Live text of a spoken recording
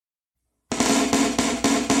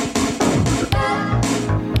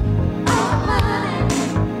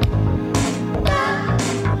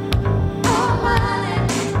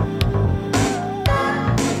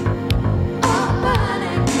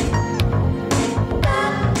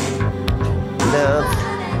love.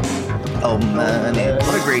 Oh, money.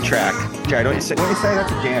 What a great track. Jared, don't you say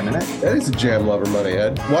that's a jam, isn't it? That is a jam, Lover Money,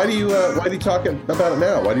 Ed. Why do you talk about it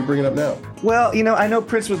now? Why do you bring it up now? Well, I know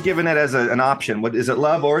Prince was given it as an option. What is it,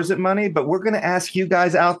 love or is it money? But we're going to ask you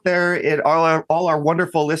guys out there, all our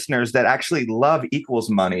wonderful listeners that actually love equals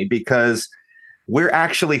money, because we're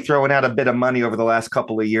actually throwing out a bit of money over the last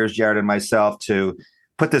couple of years, Jared and myself, to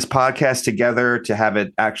put this podcast together, to have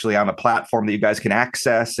it actually on a platform that you guys can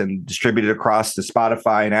access and distribute it across to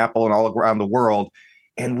Spotify and Apple and all around the world.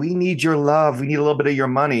 And we need your love. We need a little bit of your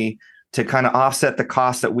money to kind of offset the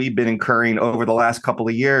costs that we've been incurring over the last couple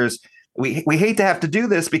of years. We hate to have to do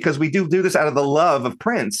this because we do this out of the love of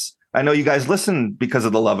Prince. I know you guys listen because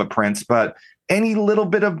of the love of Prince, but any little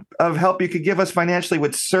bit of help you could give us financially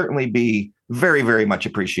would certainly be very, very much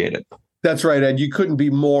appreciated. That's right, Ed. You couldn't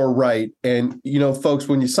be more right. And, folks,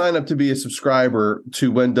 when you sign up to be a subscriber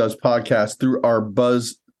to When Does Podcast through our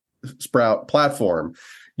Buzzsprout platform,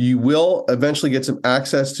 you will eventually get some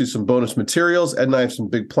access to some bonus materials. Ed and I have some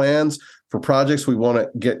big plans for projects we want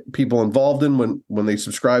to get people involved in when they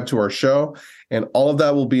subscribe to our show. And all of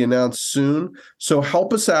that will be announced soon. So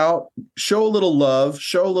help us out, show a little love,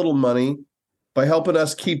 show a little money by helping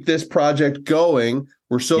us keep this project going.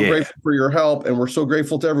 We're so grateful for your help, and we're so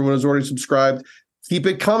grateful to everyone who's already subscribed. Keep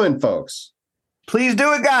it coming, folks. Please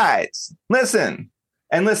do it, guys. Listen,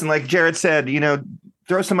 like Jared said,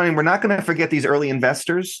 throw some money. We're not going to forget these early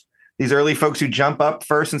investors, these early folks who jump up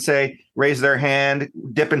first and say, raise their hand,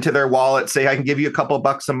 dip into their wallet, say, I can give you a couple of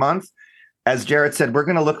bucks a month. As Jared said, we're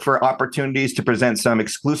going to look for opportunities to present some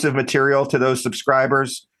exclusive material to those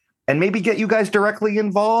subscribers and maybe get you guys directly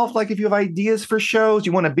involved. Like if you have ideas for shows,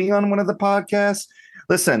 you want to be on one of the podcasts.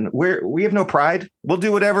 Listen, we have no pride. We'll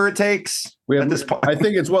do whatever it takes at this point. I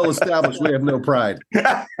think it's well established. We have no pride.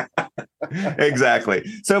 Exactly.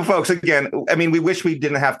 So, folks, again, we wish we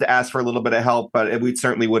didn't have to ask for a little bit of help, but we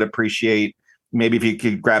certainly would appreciate maybe if you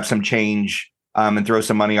could grab some change and throw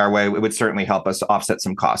some money our way. It would certainly help us offset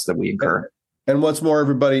some costs that we incur. And what's more,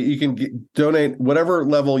 everybody, you can donate whatever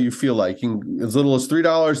level you feel like. As little as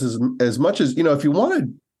 $3, as much as, if you want to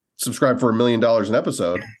subscribe for $1 million an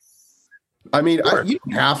episode. Sure. You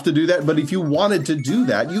don't have to do that, but if you wanted to do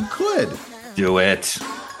that, you could. Do it.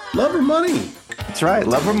 Love or money. That's right.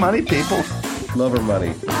 Love or money, people. Love or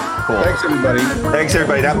money. Cool. Thanks, everybody. Thanks,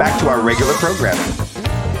 everybody. Now back to our regular programming.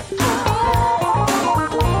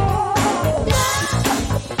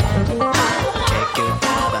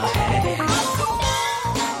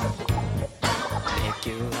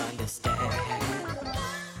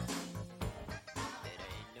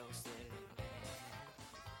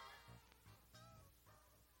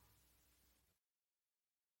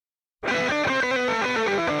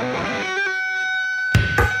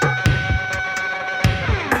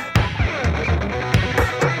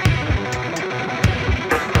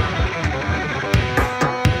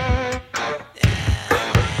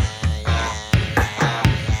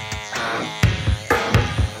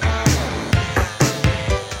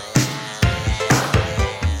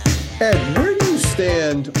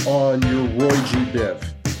 On your Roy G. Biv.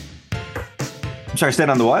 I'm sorry,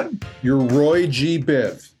 stand on the what? Your Roy G.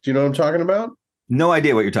 Biv. Do you know what I'm talking about? No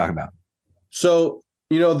idea what you're talking about. So,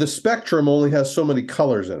 the spectrum only has so many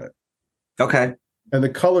colors in it. Okay. And the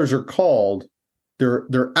colors are called, their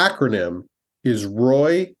acronym is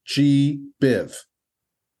Roy G. Biv.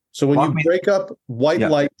 So when you break up white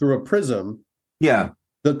light through a prism,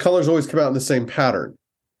 the colors always come out in the same pattern.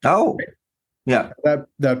 Oh, yeah.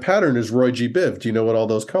 That pattern is Roy G. Biv. Do you know what all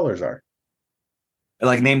those colors are?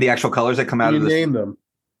 Like name the actual colors that come out of this. Name them.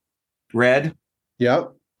 Red.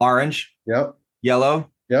 Yep. Orange. Yep.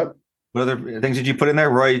 Yellow. Yep. What other things did you put in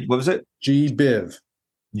there? Roy, what was it? G. Biv.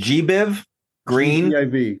 G. Biv. Green.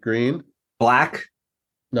 G-B-I-V. Green. Black.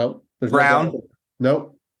 Nope. Brown.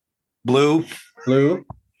 Nope. Blue. Blue.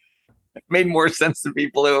 It made more sense to be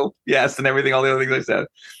blue. Yes, and everything, all the other things I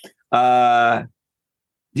said.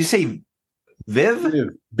 Did you say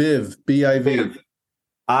Viv? Biv. B-I-V. Biv.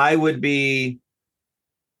 I would be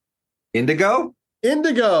indigo.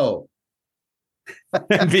 Indigo.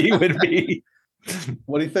 V would be.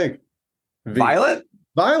 What do you think? Violet.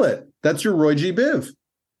 Violet. That's your Roy G. Biv.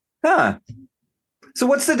 Huh. So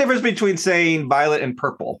what's the difference between saying violet and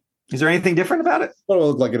purple? Is there anything different about it? What do I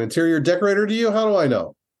look like, an interior decorator to you? How do I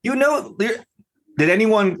know? Did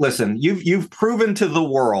anyone listen? You've proven to the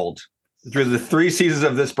world through the 3 seasons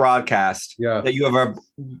of this broadcast that you have a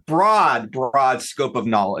broad scope of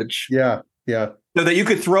knowledge. Yeah. So that you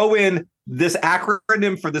could throw in this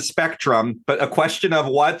acronym for the spectrum, but a question of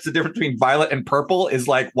what's the difference between violet and purple is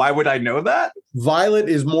like, why would I know that? Violet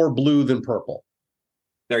is more blue than purple.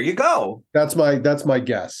 There you go. That's my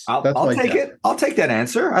guess. I'll take it. I'll take that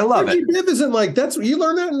answer. I love it. Biv isn't like that's you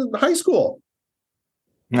learned that in high school.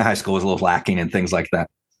 High school was a little lacking in things like that.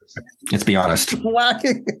 Let's be honest.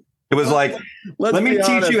 Lacking. It was like, let me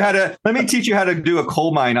teach you how to do a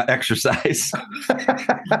coal mine exercise.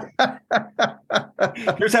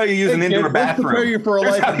 Here's how you use an indoor bathroom. Prepare you for a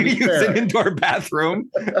Here's life how you use an indoor bathroom.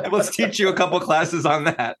 Let's teach you a couple classes on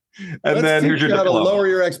that. And then here's your diploma. Lower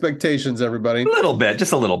your expectations, everybody. A little bit,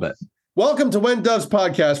 just a little bit. Welcome to When Doves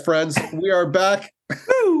Podcast, friends. We are back.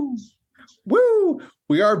 Woo! Woo!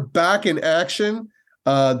 We are back in action.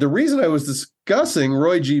 The reason I was discussing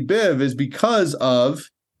Roy G. Biv is because of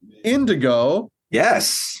Indigo.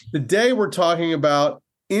 Yes. Today we're talking about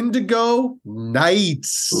Indigo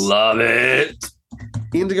Nights. Love it.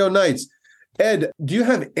 Indigo Nights. Ed, do you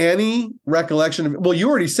have any recollection of? Well, you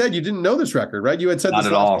already said you didn't know this record, right? You had said Not this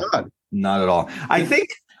at all. time. Not at all. I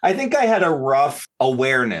think I had a rough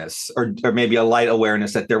awareness, or maybe a light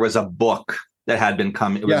awareness that there was a book that had been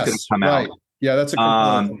coming. It was going to come out. Yeah, that's a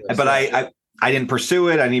component. But I didn't pursue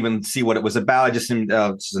it. I didn't even see what it was about. I just seemed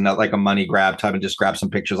this is not like a money grab type and just grab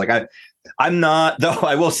some pictures. Like I'm not, though.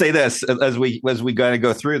 I will say this as we going to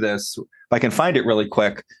go through this, if I can find it really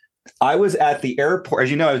quick. I was at the airport.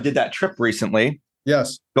 As you know, I did that trip recently.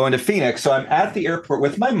 Yes. Going to Phoenix. So I'm at the airport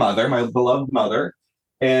with my mother, my beloved mother,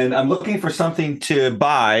 and I'm looking for something to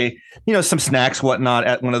buy, some snacks, whatnot,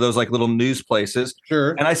 at one of those like little news places.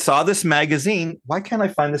 Sure. And I saw this magazine. Why can't I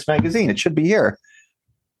find this magazine? It should be here.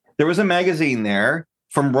 There was a magazine there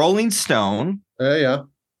from Rolling Stone. Yeah.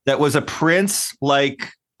 That was a Prince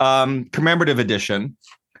commemorative edition,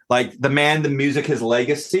 like The Man, the Music, His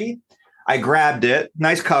Legacy. I grabbed it.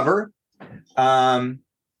 Nice cover.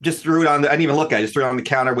 Just threw it on. I didn't even look at it. Just threw it on the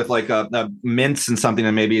counter with like a mints and something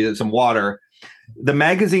and maybe some water. The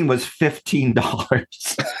magazine was $15.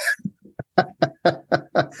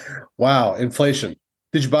 Wow. Inflation.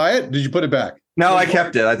 Did you buy it? Did you put it back? No, I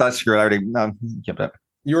kept it. I thought, screw it. I kept it.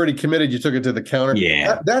 You already committed. You took it to the counter.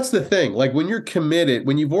 Yeah. That's the thing. Like when you're committed,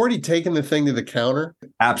 when you've already taken the thing to the counter.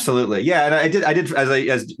 Absolutely. Yeah. And I did,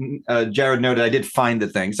 as Jared noted, I did find the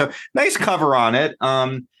thing. So nice cover on it.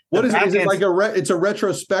 What is it? Is it like it's a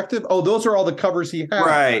retrospective? Oh, those are all the covers he had.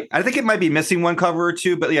 Right. I think it might be missing one cover or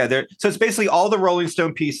two, but yeah, so it's basically all the Rolling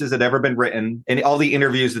Stone pieces that ever been written and all the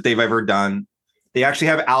interviews that they've ever done. They actually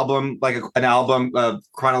have an album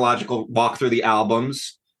chronological walk through the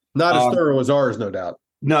albums. Not as thorough as ours, no doubt.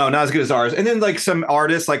 No, not as good as ours. And then like some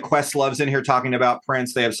artists like Questlove's in here talking about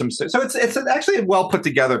Prince. They have some, so it's actually a well put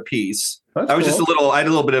together piece. I had a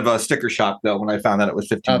little bit of a sticker shock though when I found that it was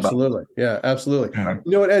 $15. Absolutely. Yeah, absolutely.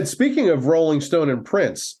 You know what, Ed, speaking of Rolling Stone and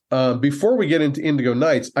Prince, before we get into Indigo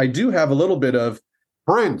Nights, I do have a little bit of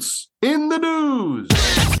Prince in the news.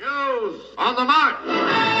 News on the march.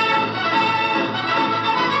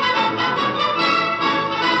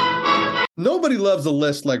 Nobody loves a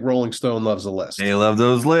list like Rolling Stone loves a list. They love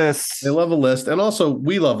those lists. They love a list. And also,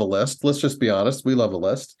 we love a list. Let's just be honest. We love a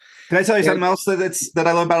list. Can I tell you something else that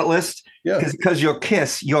I love about a list? Yeah. Because your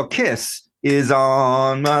kiss is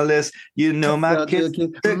on my list. You know my kiss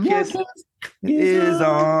is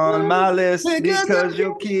on my list because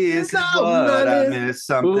your kiss is what I miss.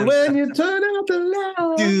 Something. When you turn out the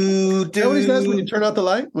light. You know what he says when you turn out the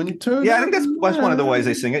light? When you turn I think that's one of the ways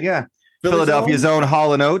they sing it. Yeah. Philadelphia's own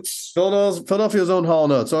Hall & Oates. Philadelphia's own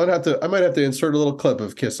Hall & Oates. So I might have to insert a little clip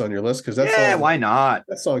of Kiss on your list because why not?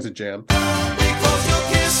 That song's a jam. Because your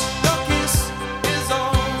kiss is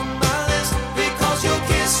on my list. Because your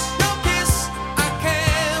kiss, I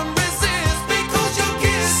can't resist. Because your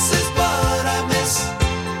kiss is what I miss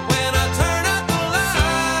when I turn out the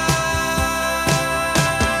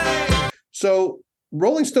light. So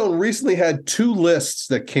Rolling Stone recently had 2 lists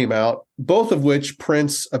that came out, both of which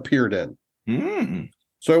Prince appeared in.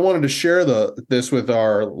 So I wanted to share this with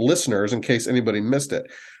our listeners in case anybody missed it.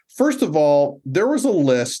 First of all, there was a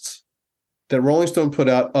list that Rolling Stone put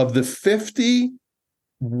out of the 50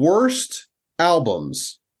 worst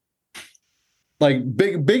albums, like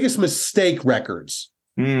biggest mistake records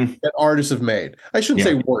that artists have made. I shouldn't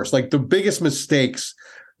say worst, like the biggest mistakes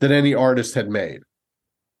that any artist had made.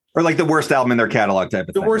 Or like the worst album in their catalog type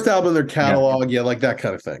of thing. The worst album in their catalog, like that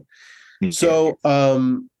kind of thing. Okay. So,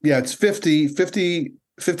 it's 50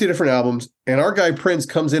 different albums. And our guy Prince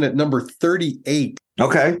comes in at number 38.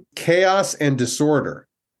 Okay. Chaos and Disorder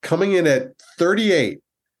coming in at 38.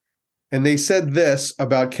 And they said this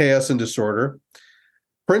about Chaos and Disorder.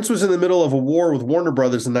 Prince was in the middle of a war with Warner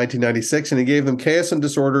Brothers in 1996, and he gave them Chaos and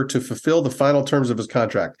Disorder to fulfill the final terms of his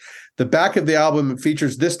contract. The back of the album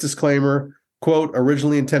features this disclaimer: Quote,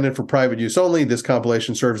 originally intended for private use only, this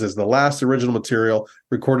compilation serves as the last original material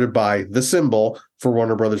recorded by The Symbol for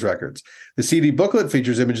Warner Brothers Records. The CD booklet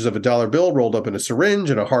features images of a dollar bill rolled up in a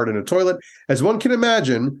syringe and a heart in a toilet. As one can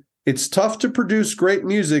imagine, it's tough to produce great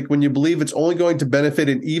music when you believe it's only going to benefit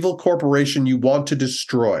an evil corporation you want to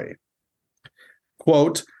destroy.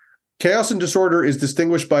 Quote, Chaos and Disorder is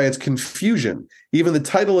distinguished by its confusion. Even the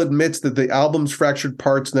title admits that the album's fractured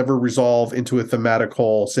parts never resolve into a thematic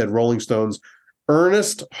whole, said Rolling Stone's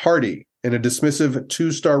Ernest Hardy in a dismissive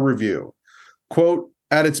 2-star review. Quote,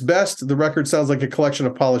 at its best, the record sounds like a collection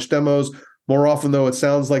of polished demos. More often, though, it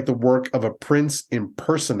sounds like the work of a Prince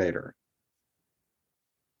impersonator.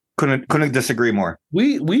 Couldn't disagree more.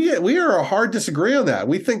 We are a hard disagree on that.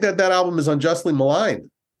 We think that album is unjustly maligned.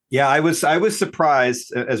 Yeah, I was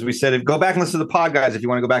surprised, as we said. Go back and listen to the pod, guys, if you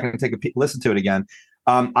want to go back and listen to it again.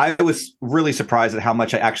 I was really surprised at how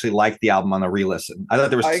much I actually liked the album on the re-listen. I thought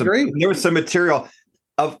there was some material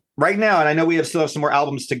of right now, and I know we still have some more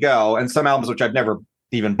albums to go, and some albums which I've never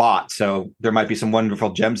even bought. So there might be some wonderful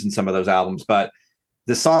gems in some of those albums. But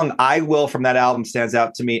the song "I Will" from that album stands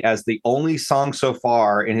out to me as the only song so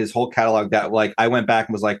far in his whole catalog that, like, I went back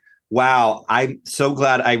and was like, wow, I'm so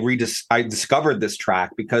glad I discovered this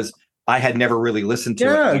track because I had never really listened to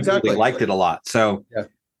it. I really liked it a lot. So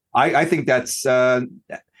I think that's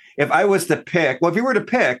if I was to pick, if you were to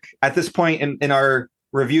pick at this point in our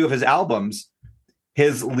review of his albums,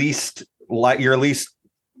 your least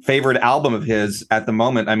favorite album of his at the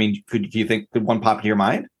moment, I mean, do you think could one pop into your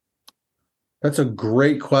mind? That's a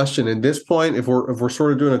great question. At this point, if we're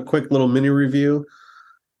sort of doing a quick little mini review,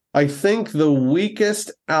 I think the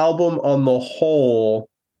weakest album on the whole,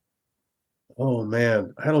 oh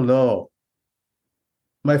man, I don't know.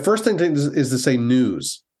 My first thing is to say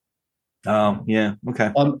News. Oh, yeah.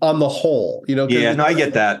 Okay. On the whole, Yeah, no, I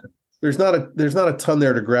get that. There's not a ton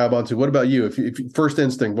there to grab onto. What about you? If first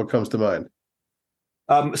instinct, what comes to mind?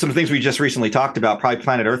 Some things we just recently talked about, probably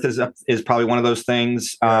Planet Earth is probably one of those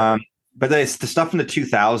things. Yeah. But it's the stuff from the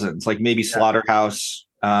 2000s, like maybe Slaughterhouse.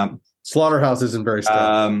 Slaughterhouse isn't very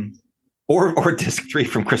stuff. Or Disc 3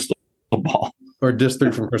 from Crystal Ball. Or Disc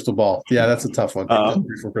 3 from Crystal Ball. Yeah, that's a tough one. Disc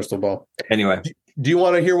 3 from Crystal Ball. Anyway. Do you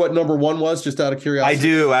want to hear what number one was, just out of curiosity? I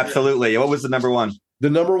do, absolutely. What was the number one? The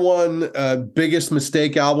number one biggest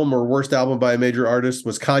mistake album or worst album by a major artist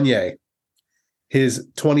was Kanye. His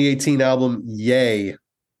 2018 album, Yay.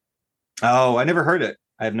 Oh, I never heard it.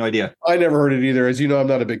 I have no idea. I never heard it either. As you know, I'm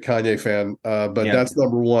not a big Kanye fan, but that's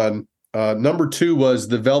number one. Number two was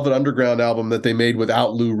the Velvet Underground album that they made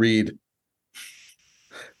without Lou Reed.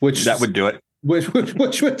 Which that would do it. Which would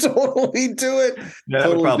totally do it. That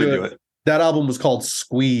would probably do it. That album was called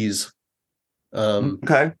Squeeze.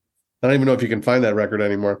 Okay. I don't even know if you can find that record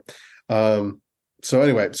anymore. So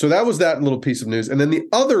anyway, so that was that little piece of news. And then the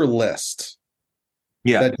other list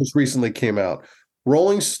that just recently came out.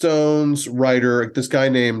 Rolling Stones writer, this guy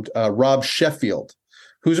named Rob Sheffield,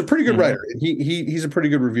 who's a pretty good writer. He's a pretty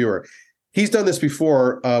good reviewer. He's done this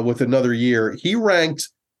before with Another Year. He ranked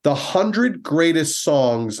the 100 greatest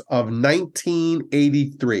songs of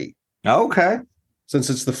 1983. Okay. Since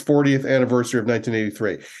it's the 40th anniversary of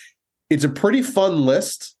 1983. It's a pretty fun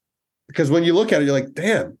list because when you look at it, you're like,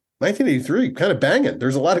 damn, 1983, kind of banging.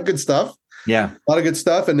 There's a lot of good stuff. Yeah. A lot of good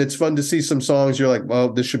stuff. And it's fun to see some songs. You're like,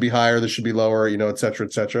 well, this should be higher. This should be lower, et cetera,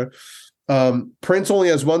 et cetera. Prince only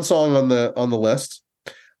has one song on the list.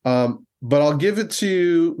 But I'll give it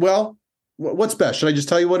to, well, what's best? Should I just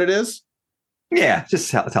tell you what it is? Yeah, just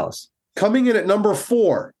tell us. Coming in at number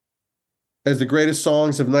 4 as the greatest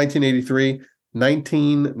songs of 1983,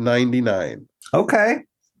 1999. Okay.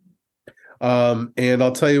 And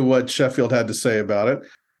I'll tell you what Sheffield had to say about it.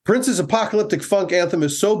 Prince's apocalyptic funk anthem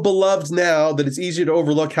is so beloved now that it's easy to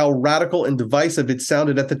overlook how radical and divisive it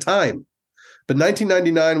sounded at the time. But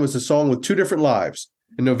 1999 was a song with two different lives.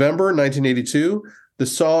 In November 1982,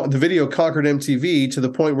 the video conquered MTV to the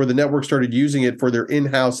point where the network started using it for their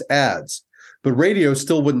in-house ads. But radio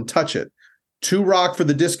still wouldn't touch it. Too rock for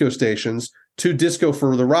the disco stations, too disco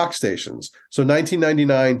for the rock stations. So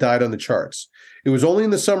 1999 died on the charts. It was only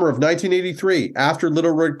in the summer of 1983, after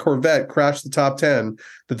Little Red Corvette crashed the top 10,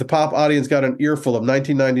 that the pop audience got an earful of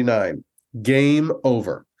 1999. Game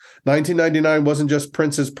over. 1999 wasn't just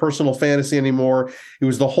Prince's personal fantasy anymore. It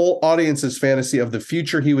was the whole audience's fantasy of the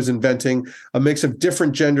future he was inventing, a mix of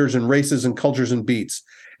different genders and races and cultures and beats.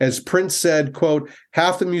 As Prince said, quote,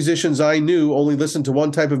 half the musicians I knew only listened to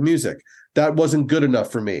one type of music. That wasn't good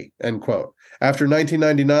enough for me, end quote. After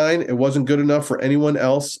 1999, it wasn't good enough for anyone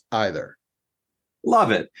else either.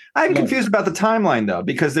 Love it. I'm confused about the timeline, though,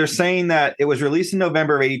 because they're saying that it was released in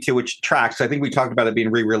November of 82, which tracks. I think we talked about it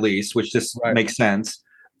being re-released, which just makes sense.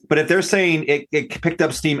 But if they're saying it picked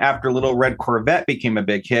up steam after Little Red Corvette became a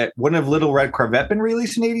big hit, wouldn't have Little Red Corvette been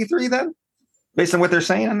released in 83 then? Based on what they're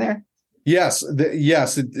saying in there? Yes,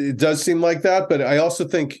 it does seem like that, but I also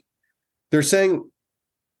think they're saying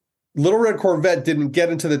Little Red Corvette didn't get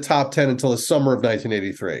into the top 10 until the summer of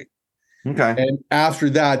 1983. Okay. And after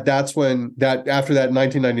that, after that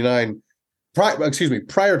 1999,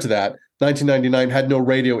 prior to that, 1999 had no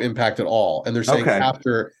radio impact at all. And they're saying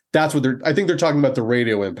after, that's what I think they're talking about the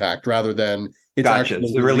radio impact rather than it's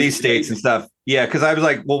actually the release dates and stuff. Yeah, because I was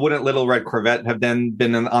like, well, wouldn't Little Red Corvette have then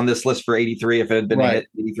been on this list for 83 if it had been a hit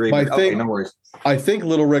 83? Okay, no worries. I think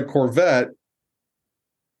Little Red Corvette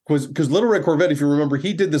because Little Red Corvette, if you remember,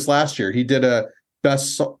 he did this last year. He did a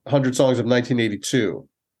best 100 songs of 1982,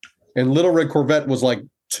 and Little Red Corvette was like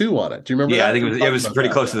 2 on it. Do you remember? Yeah, that? I think it was pretty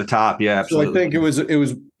close to the top. Yeah, absolutely. So I think it was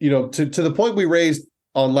to the point we raised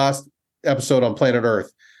on last episode on Planet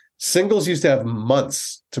Earth. Singles used to have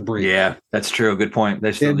months to breathe. Yeah, that's true. Good point.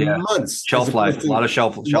 They still months shelf life, a lot of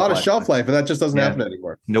shelf life, and that just doesn't happen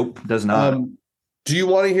anymore. Nope, does not. Do you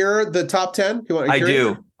want to hear the top 10?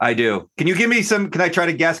 I do. Can you give me some? Can I try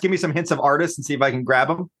to guess? Give me some hints of artists and see if I can grab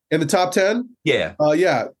them in the top 10. Yeah.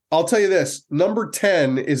 Yeah. I'll tell you this. Number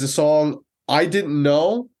 10 is a song I didn't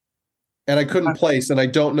know, and I couldn't place, and I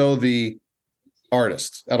don't know the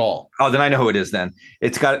artist at all. Oh, then I know who it is. Then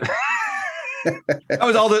it's got.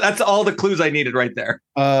 That's all the clues I needed right there.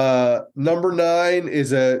 Number 9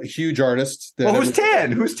 is a huge artist. Who's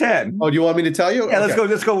 10? Who's 10? Oh, do you want me to tell you? Yeah,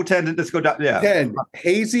 let's go 10. Let's go down. Yeah. 10.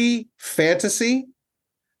 Hazy Fantasy,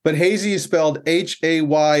 but Hazy is spelled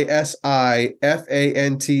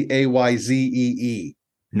HAYSIFANTAYZEE.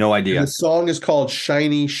 No idea. And the song is called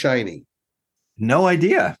Shiny Shiny. No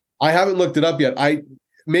idea. I haven't looked it up yet.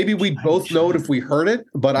 Maybe we both know it if we heard it,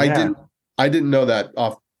 but I didn't know that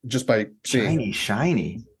off just by seeing.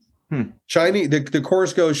 Shiny. Shiny. The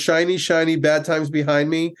chorus goes, shiny, shiny, bad times behind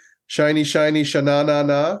me. Shiny, shiny,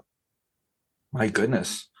 sha-na-na-na. My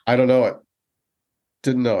goodness. I don't know it.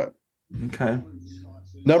 Didn't know it. Okay.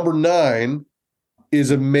 Number 9 is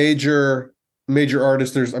a major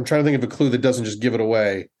artist. I'm trying to think of a clue that doesn't just give it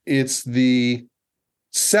away. It's the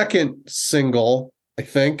second single, I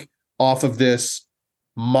think, off of this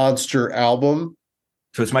monster album.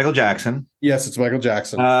 So it's Michael Jackson. Yes, it's Michael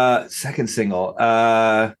Jackson. Second single.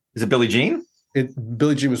 Is it Billie Jean?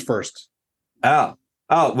 Billie Jean was first. Oh,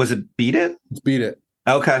 was it Beat It? It's Beat It.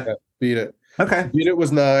 Okay. Yeah, Beat It. Okay. Beat It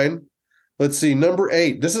was 9. Let's see. Number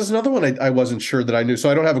 8. This is another one I wasn't sure that I knew,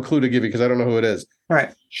 so I don't have a clue to give you because I don't know who it is. All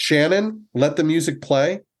right. Shannon, Let the Music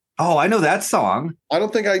Play. Oh, I know that song. I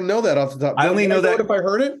don't think I know that off the top. I only know that if I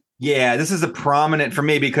heard it. Yeah, this is a prominent for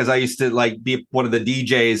me because I used to be one of the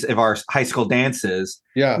DJs of our high school dances.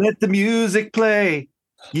 Yeah. Let the music play.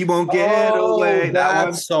 You won't get away.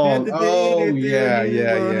 That song. Oh, yeah.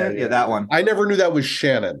 Yeah, that one. I never knew that was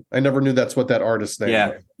Shannon. I never knew that's what that artist's name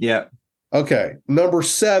was. Yeah. Okay. Number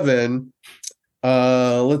 7.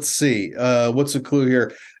 Let's see. What's the clue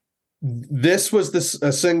here? This was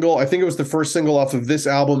a single. I think it was the first single off of this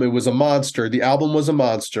album. It was a monster. The album was a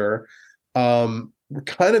monster.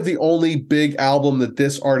 Kind of the only big album that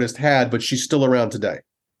this artist had, but she's still around today.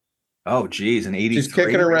 Oh, geez, in 83. She's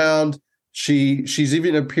kicking around. She's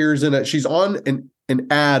even appears in it. She's on an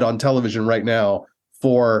ad on television right now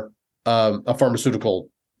for a pharmaceutical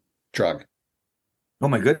drug. Oh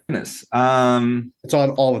my goodness. It's on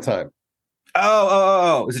all the time.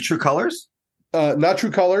 Oh. Is it True Colors? Not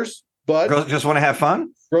True Colors, but Girls Just Want to Have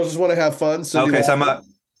Fun? Girls Just Want to Have Fun. Cindy Okay, Lauper. so I'm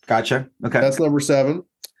gotcha. Okay. That's number 7.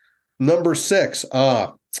 Number 6.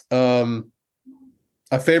 A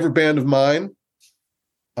favorite band of mine.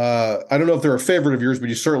 I don't know if they're a favorite of yours, but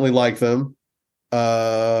you certainly like them.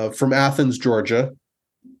 From Athens, Georgia.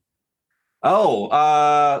 Oh,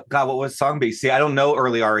 God, what was song be? See, I don't know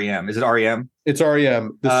early REM. Is it REM? It's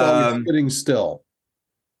REM. The song is Sitting Still.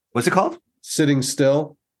 What's it called? Sitting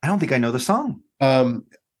Still. I don't think I know the song.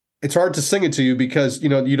 It's hard to sing it to you because you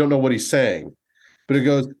don't know what he's saying. But it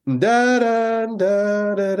goes da da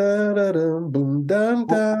da da da da da boom da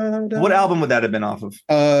da. What album would that have been off of?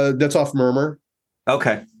 That's off Murmur.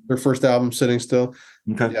 Okay. Their first album, Sitting Still.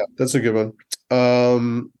 Okay. Yeah, that's a good one.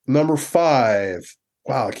 Number 5.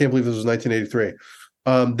 Wow, I can't believe this was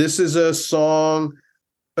 1983. This is a song.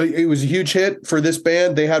 It was a huge hit for this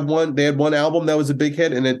band. They had one album that was a big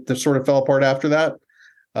hit, and it sort of fell apart after that.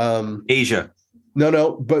 Asia.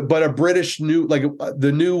 No, but a British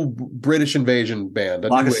the new British invasion band.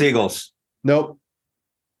 Flock of Seagulls. Nope.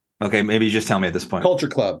 Okay, maybe you just tell me at this point. Culture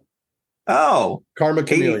Club. Oh. Karma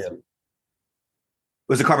Chameleon.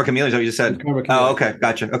 Was it Karma Chameleon? Is that what you said? Karma Chameleon. Oh, okay.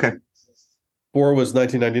 Gotcha. Okay. 4 was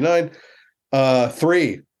 1999.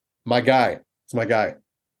 3, My Guy. It's My Guy.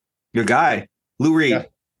 Your guy, Lou Reed, Yeah.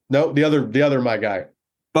 No, the other my guy,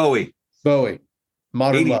 Bowie,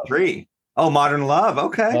 Modern Love. 83. Oh, Modern Love.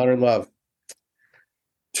 Okay. Modern Love.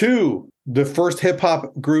 2, the first hip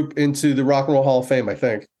hop group into the Rock and Roll Hall of Fame, I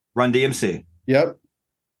think. Run DMC. Yep.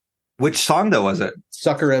 Which song though was it?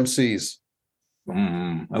 Sucker MCs.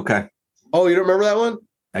 Okay. Oh, you don't remember that one?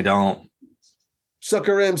 I don't.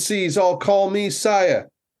 Sucker MCs all call me Sire.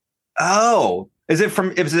 Oh, is it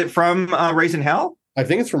from Raising Hell? I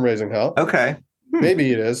think it's from Raising Hell. Okay.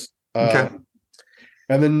 Maybe it is. Okay.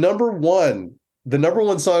 And the number one song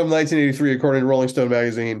of 1983, according to Rolling Stone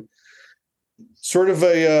magazine, sort of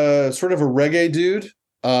a reggae dude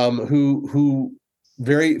who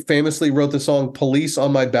very famously wrote the song "Police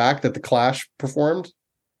on My Back" that the Clash performed.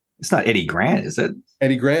 It's not Eddie Grant, is it?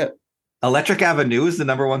 Eddie Grant. Electric Avenue is the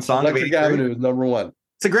number one song. Electric Avenue is number one.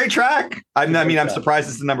 It's a great track. I'm surprised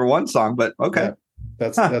it's the number one song, but okay. Yeah,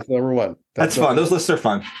 that's number one. That's fun. Those lists are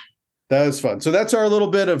fun. That is fun. So that's our little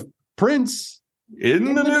bit of Prince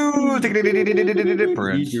in the news.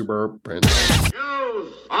 Prince. News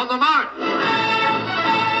on the march.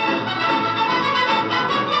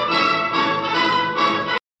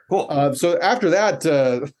 Cool. So after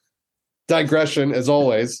that digression, as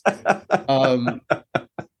always,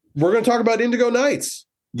 we're going to talk about Indigo Nights.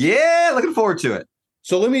 Yeah, looking forward to it.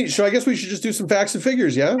 So I guess we should just do some facts and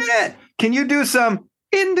figures, yeah? Yeah. Can you do some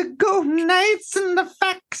Indigo Nights and the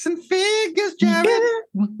facts and figures, Jared?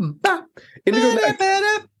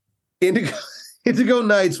 Indigo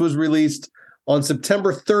Nights was released on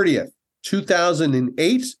September 30th,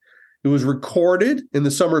 2008. It was recorded in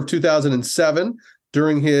the summer of 2007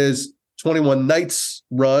 during his 21 Nights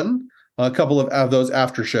run, a couple of those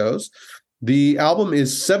after shows. The album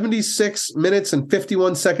is 76 minutes and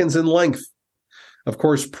 51 seconds in length. Of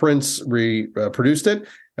course, Prince produced it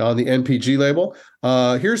on the NPG label.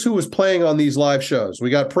 Here's who was playing on these live shows. We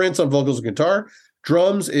got Prince on vocals and guitar.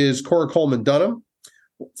 Drums is Cora Coleman Dunham.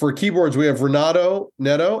 For keyboards, we have Renato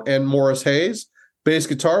Neto and Morris Hayes. Bass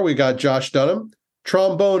guitar, we got Josh Dunham.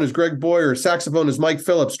 Trombone is Greg Boyer. Saxophone is Mike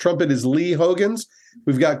Phillips. Trumpet is Lee Hogans.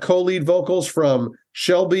 We've got co-lead vocals from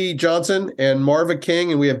Shelby Johnson and Marva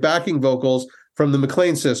King, and we have backing vocals from the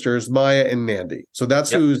McLean sisters, Maya and Nandy. So that's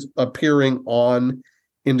who's appearing on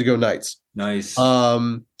Indigo Nights. Nice.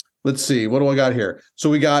 Let's see. What do I got here? So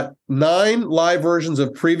we got 9 live versions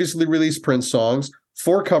of previously released Prince songs,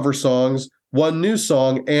 4 cover songs, 1 new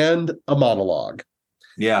song, and a monologue.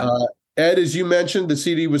 Yeah. Ed, as you mentioned, the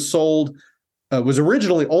CD was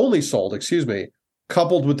originally only sold,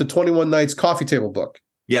 coupled with the 21 Nights Coffee Table book.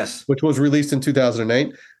 Yes. Which was released in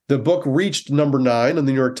 2008. The book reached number 9 on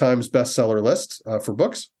the New York Times bestseller list for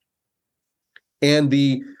books. And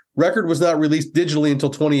the record was not released digitally until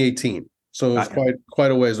 2018. So it's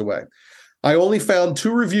quite a ways away. I only found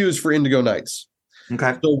 2 reviews for Indigo Nights.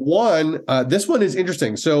 Okay. So this one is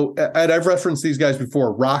interesting. So I've referenced these guys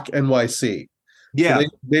before, Rock NYC. Yeah. So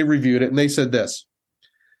they reviewed it and they said this.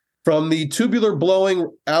 From the tubular blowing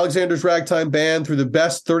Alexander's Ragtime Band through the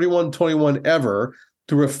best 3121 ever,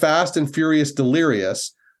 through a fast and furious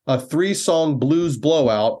Delirious, a 3-song blues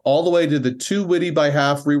blowout, all the way to the 2 witty by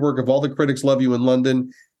half rework of All the Critics Love You in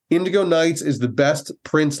London, Indigo Nights is the best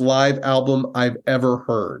Prince live album I've ever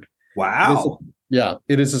heard. Wow.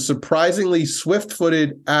 It is a surprisingly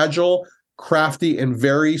swift-footed, agile, crafty, and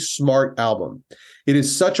very smart album. It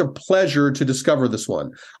is such a pleasure to discover this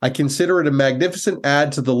one. I consider it a magnificent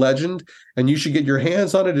add to the legend, and you should get your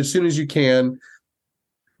hands on it as soon as you can.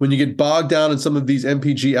 When you get bogged down in some of these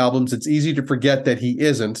MPG albums, it's easy to forget that he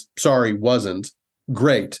wasn't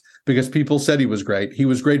great because people said he was great. He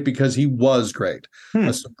was great because he was great.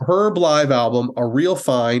 A superb live album, a real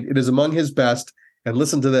find. It is among his best. And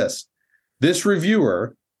listen to this. This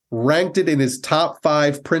reviewer ranked it in his top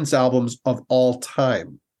 5 Prince albums of all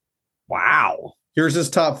time. Wow. Here's his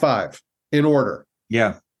top 5 in order.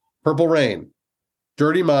 Yeah. Purple Rain,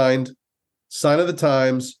 Dirty Mind, Sign of the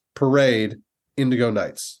Times, Parade, Indigo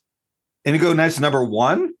Nights. Indigo Nights number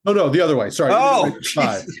 1? Oh, no, the other way. Sorry. Oh,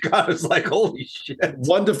 Jesus God. I was like, holy shit.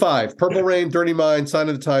 1 to 5. Purple Rain, Dirty Mind, Sign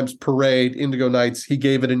of the Times, Parade, Indigo Nights. He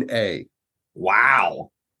gave it an A.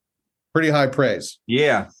 Wow. Pretty high praise.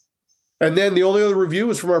 Yeah. And then the only other review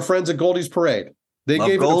was from our friends at Goldie's Parade. They Love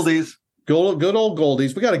gave Goldies. Good old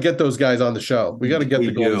Goldies. We got to get those guys on the show. We got to get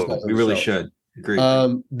the Goldies guys on We the really show. should.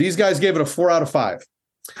 Agreed. These guys gave it a 4 out of 5.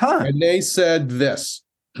 And they said this.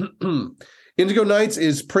 Indigo Nights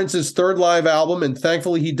is Prince's 3rd live album, and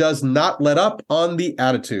thankfully he does not let up on the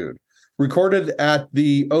attitude. Recorded at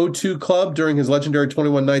the O2 Club during his legendary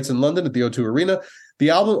 21 Nights in London at the O2 Arena,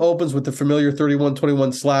 the album opens with the familiar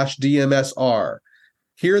 3121/DMSR.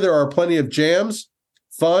 Here there are plenty of jams,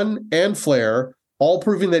 fun, and flair, all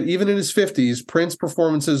proving that even in his 50s, Prince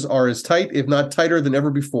performances are as tight, if not tighter than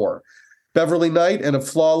ever before. Beverly Knight and a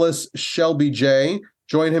flawless Shelby J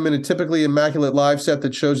join him in a typically immaculate live set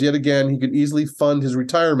that shows yet again he could easily fund his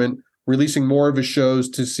retirement, releasing more of his shows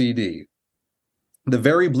to CD. The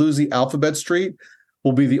very bluesy Alphabet Street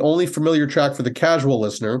will be the only familiar track for the casual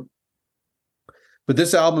listener, but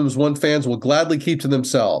this album is one fans will gladly keep to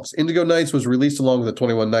themselves. Indigo Nights was released along with the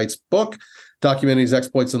 21 Nights book, documenting his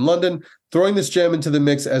exploits in London. Throwing this gem into the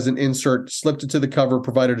mix as an insert, slipped it to the cover,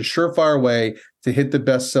 provided a surefire way to hit the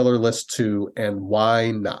bestseller list too, and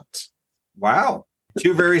why not? Wow.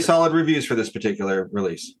 2 very solid reviews for this particular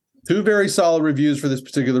release. 2 very solid reviews for this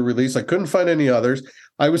particular release. I couldn't find any others.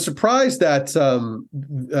 I was surprised that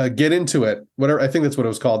Get Into It, whatever, I think that's what it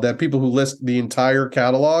was called, that people who list the entire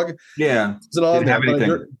catalog. Yeah. Isn't on Didn't have there,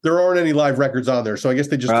 anything. there aren't any live records on there. So I guess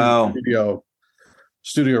they just do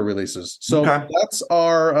studio releases. So that's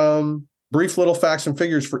our brief little facts and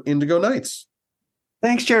figures for Indigo Nights.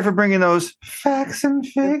 Thanks, Jared, for bringing those facts and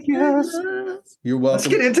figures. You're welcome. Let's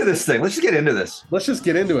get into this thing. Let's just get into this. Let's just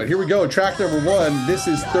get into it. Here we go. Track number 1. This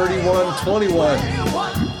is 3121.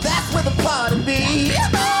 That's where the party be.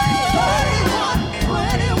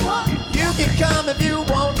 21. You can come if you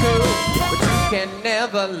want to, but you can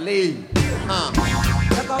never leave.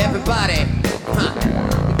 Everybody,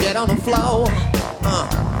 get on the floor.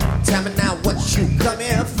 Tell me now what you come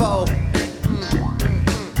here for.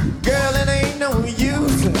 Girl, it ain't no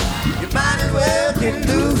use. You might as well get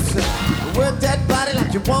loose. Work that body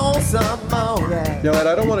like you want some more. Now, Ed,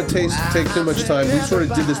 I don't want to take too much time. We sort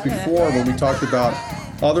of did this before when we talked about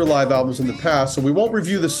other live albums in the past, so we won't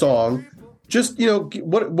review the song. Just,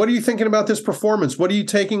 what are you thinking about this performance? What are you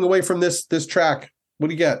taking away from this track? What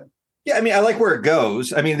do you get? Yeah, I mean, I like where it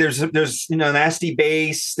goes. I mean, there's nasty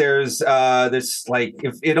bass. There's this like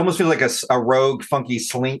it almost feels like a rogue, funky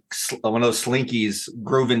one of those slinkies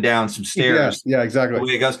grooving down some stairs. Yeah, exactly. The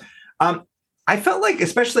way it goes. I felt like,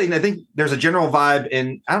 especially, and I think there's a general vibe,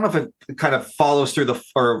 and I don't know if it kind of flows through the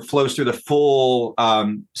full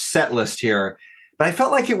set list here, but I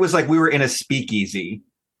felt like it was like we were in a speakeasy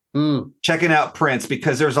checking out Prince,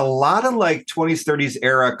 because there's a lot of like 20s, 30s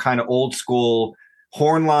era kind of old school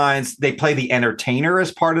horn lines. They play the entertainer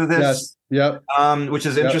as part of this, which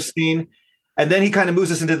is interesting. And then he kind of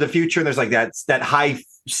moves us into the future, and there's like that high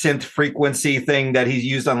synth frequency thing that he's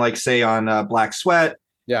used on, like, say, on Black Sweat.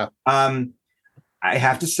 Yeah. I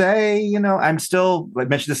have to say, I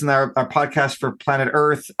mentioned this in our podcast for Planet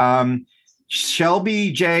Earth.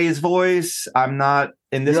 Shelby J's voice, I'm not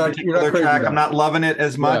in this particular track. I'm not loving it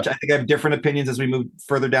as much. I think I have different opinions as we move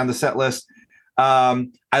further down the set list.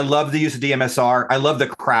 I love the use of DMSR. I love the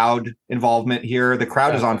crowd involvement here. The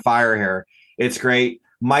crowd is on fire here. It's great.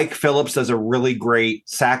 Mike Phillips does a really great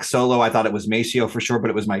sax solo. I thought it was Maceo for sure,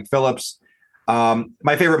 but it was Mike Phillips.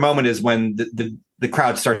 My favorite moment is when the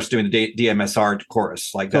crowd starts doing the DMSR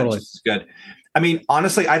chorus. Like, that's just good. I mean,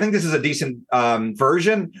 honestly, I think this is a decent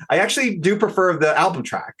version. I actually do prefer the album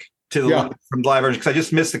track to from the live version, because I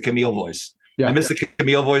just miss the Camille voice. Yeah. I miss the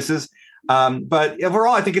Camille voices. But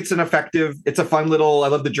overall, I think it's it's a fun little, I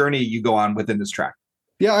love the journey you go on within this track.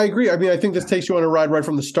 Yeah, I agree. I mean, I think this takes you on a ride right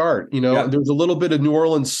from the start. There's a little bit of New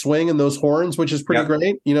Orleans swing in those horns, which is pretty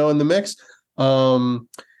great, in the mix.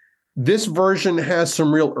 This version has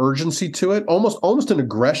some real urgency to it, almost an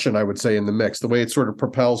aggression, I would say, in the mix, the way it sort of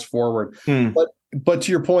propels forward. But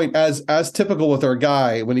to your point, as typical with our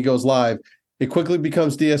guy, when he goes live, it quickly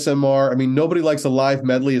becomes DSMR. I mean, nobody likes a live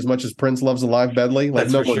medley as much as Prince loves a live medley. Like,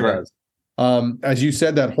 that's nobody for sure. does. As you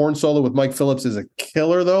said, that horn solo with Mike Phillips is a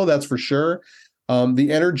killer, though. That's for sure. The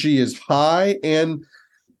energy is high, and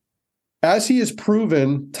as he has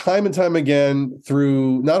proven time and time again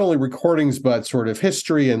through not only recordings but sort of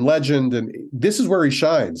history and legend, and this is where he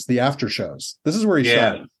shines. The after shows. This is where he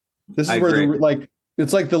shines. This is where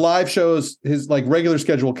it's like the live shows. His like regular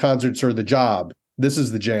scheduled concerts are the job. This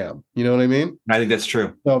is the jam. You know what I mean? I think that's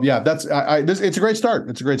true. So yeah, it's a great start.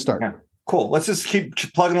 It's a great start. Yeah. Cool. Let's just keep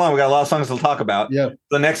plugging along. We got a lot of songs to talk about. Yeah.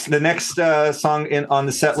 The next song on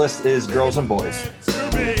the set list is "Girls and Boys."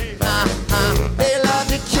 They love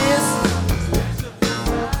to kiss.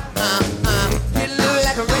 You look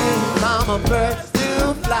like a ring from a bird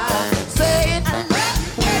to fly. Say it.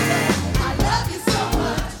 I love you so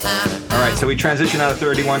much. All right, so we transition out of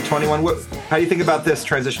 3121. How do you think about this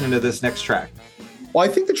transition into this next track? Well, I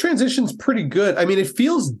think the transition's pretty good. I mean, it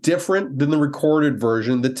feels different than the recorded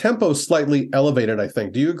version. The tempo's slightly elevated, I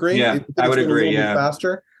think. Do you agree? Yeah, I would agree. Yeah,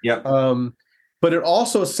 faster. Yep. But it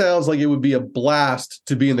also sounds like it would be a blast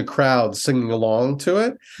to be in the crowd singing along to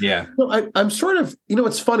it. Yeah. I'm sort of,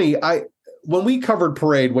 it's funny. When we covered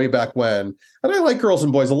Parade way back when, and I like Girls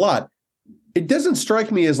and Boys a lot, it doesn't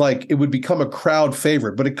strike me as like it would become a crowd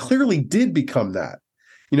favorite, but it clearly did become that,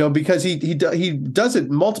 because he does it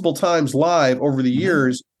multiple times live over the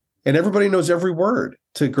years, and everybody knows every word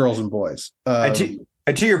to Girls and Boys.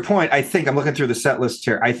 And to your point, I think I'm looking through the set list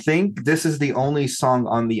here. I think this is the only song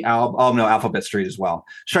on the album. Oh no, Alphabet Street as well.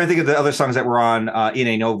 Just trying to think of the other songs that were on It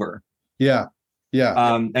Ain't Over. Yeah.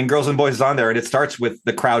 And Girls and Boys is on there, and it starts with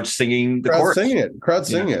the crowd singing the chorus. Crowd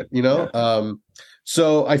singing it.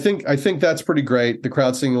 So I think that's pretty great. The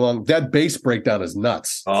crowd singing along. That bass breakdown is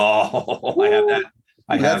nuts. Oh, I have that.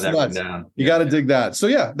 I have that written down. You got to dig that. So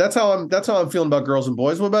yeah, that's how I'm feeling about Girls and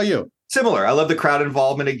Boys. What about you? Similar. I love the crowd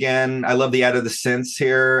involvement again. I love the add of the synths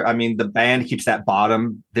here. I mean, the band keeps that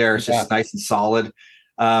bottom there. It's just nice and solid.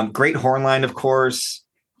 Great horn line, of course.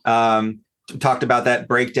 Talked about that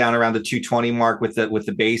breakdown around the 220 mark with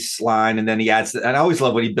the bass line, and then he adds. And I always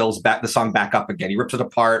love when he builds the song back up again. He rips it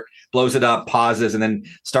apart, blows it up, pauses, and then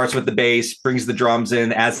starts with the bass, brings the drums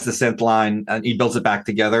in, adds the synth line, and he builds it back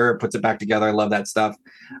together, puts it back together. I love that stuff.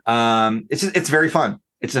 It's very fun.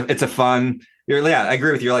 It's a fun. I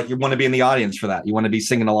agree with you. You want to be in the audience for that. You want to be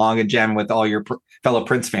singing along and jamming with all your fellow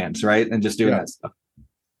Prince fans, right? And just doing that stuff.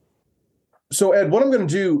 So, Ed, what I'm going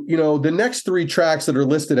to do, the next 3 tracks that are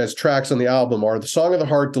listed as tracks on the album are The Song of the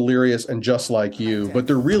Heart, Delirious, and Just Like You, but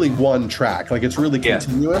they're really one track. Like, it's really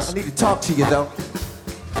continuous. I need to talk to you, though.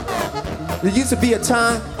 There used to be a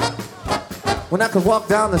time when I could walk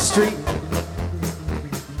down the street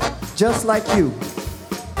just like you.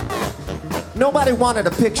 Nobody wanted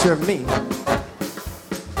a picture of me.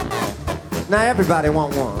 Now everybody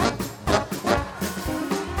want one.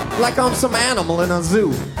 Like I'm some animal in a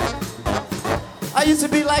zoo. I used to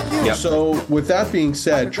be like you. Yep. So with that being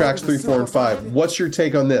said, tracks 3, 4, and 5, what's your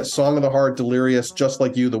take on this? Song of the Heart, Delirious, Just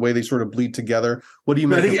Like You, the way they sort of bleed together. What do you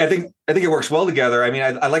make? I think it works well together. I mean,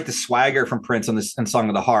 I like the swagger from Prince on this and Song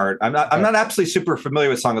of the Heart. I'm not absolutely super familiar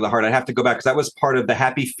with Song of the Heart. I'd have to go back because that was part of the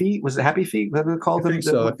Happy Feet. Was it Happy Feet? What it called? I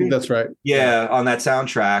think that's right. Yeah, on that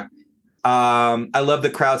soundtrack. I love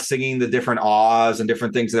the crowd singing the different ahs and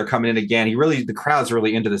different things that are coming in again. The crowd's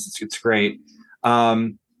really into this. It's great.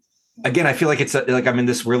 Again, I feel like like I'm in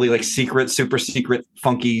this really secret, super secret,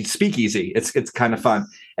 funky speakeasy. It's kind of fun.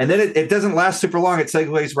 And then it doesn't last super long. It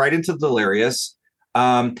segues right into Delirious.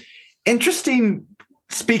 Interesting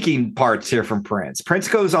speaking parts here from Prince. Prince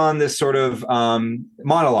goes on this sort of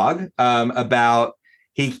monologue about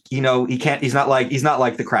he's not like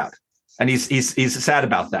the crowd. And he's sad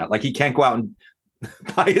about that. Like he can't go out and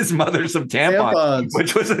buy his mother some tampons,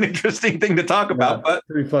 which was an interesting thing to talk about, but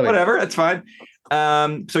pretty funny. Whatever, that's fine.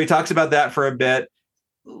 So he talks about that for a bit.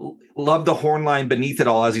 Love the horn line beneath it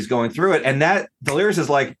all as he's going through it. And that Delirious is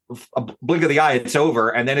like a blink of the eye, it's over.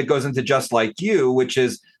 And then it goes into Just Like You, which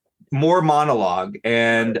is more monologue.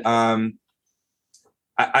 And the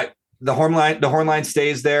horn line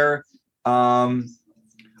stays there.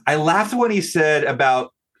 I laughed when he said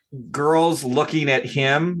about girls looking at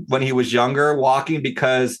him when he was younger, walking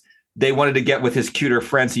because they wanted to get with his cuter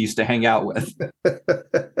friends he used to hang out with.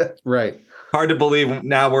 Right. Hard to believe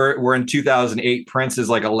now we're in 2008. Prince is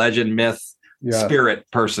like a legend, myth, spirit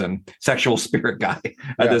person, sexual spirit guy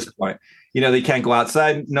at this point. They can't go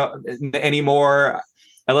outside anymore.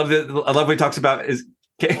 I love what he talks about is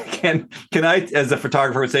can I, as a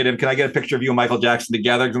photographer would say to him, can I get a picture of you and Michael Jackson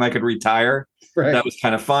together because I could retire? Right. That was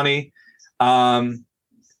kind of funny.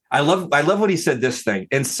 I love when he said this thing.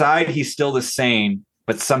 Inside, he's still the same,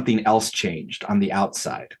 but something else changed on the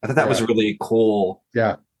outside. I thought that was really cool.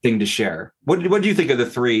 Thing to share. What do you think of the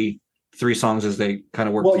three songs as they kind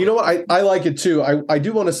of work? Well, you know what? I like it too. I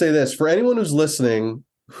do want to say this for anyone who's listening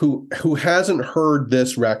who hasn't heard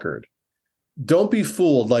this record. Don't be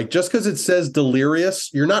fooled. Like just because it says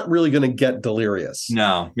Delirious, you're not really going to get Delirious.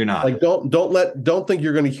 No, you're not. Like don't think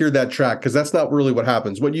you're going to hear that track because that's not really what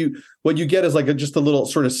happens. What you get is like just a little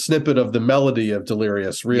sort of snippet of the melody of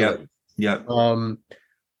Delirious. Really. Yeah.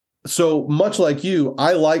 So much like you,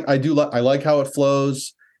 I like how it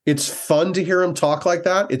flows. It's fun to hear him talk like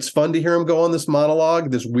that. It's fun to hear him go on this monologue,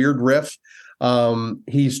 this weird riff.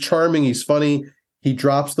 He's charming. He's funny. He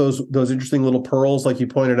drops those interesting little pearls, like you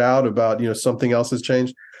pointed out about, something else has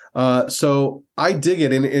changed. So I dig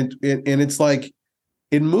it. And it's like,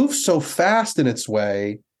 it moves so fast in its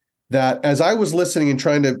way that as I was listening and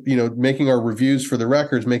trying to, making our reviews for the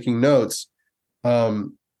records, making notes,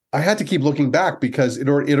 I had to keep looking back because it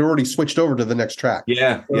already switched over to the next track.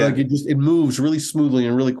 Yeah. Like it moves really smoothly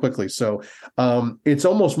and really quickly. So it's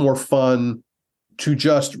almost more fun to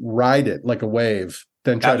just ride it like a wave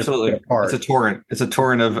than try to pick it apart. It's a torrent. It's a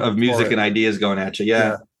torrent of music and ideas going at you.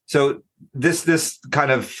 Yeah. So this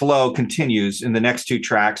kind of flow continues in the next 2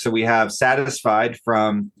 tracks. So we have Satisfied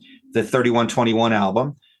from the 3121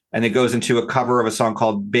 album, and it goes into a cover of a song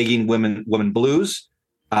called "Begging Women Blues."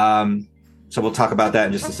 So we'll talk about that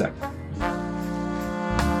in just a sec.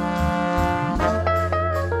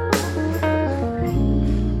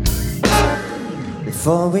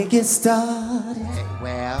 Before we get started,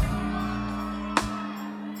 Well,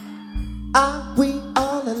 are we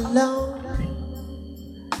all alone?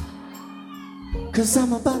 'Cause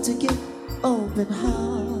I'm about to get open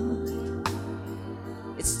heart.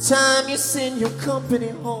 It's time you send your company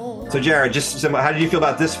home. So Jared, how did you feel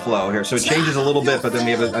about this flow here? So it changes a little bit, but then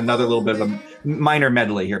we have another little bit of a minor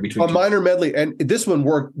medley here between A minor medley, and this one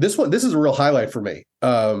worked. This is a real highlight for me.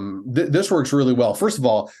 This works really well. First of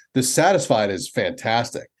all, the Satisfied is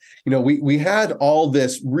fantastic. You know, we had all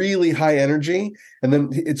this really high energy, and then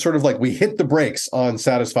it's sort of like we hit the brakes on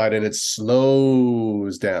Satisfied, and it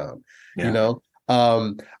slows down. Yeah. You know,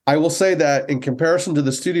 I will say that in comparison to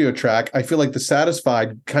the studio track, I feel like the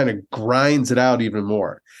Satisfied kind of grinds it out even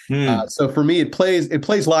more. So for me, it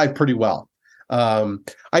plays live pretty well.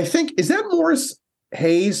 I think, is that Morris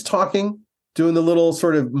Hayes talking, doing the little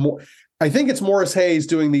sort of more? I think it's Morris Hayes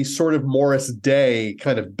doing the sort of Morris Day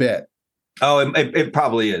kind of bit. Oh, it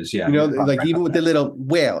probably is. Yeah. You know, like even with the little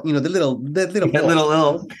whale, you know, that little that little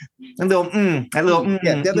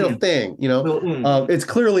that little thing, you know, it's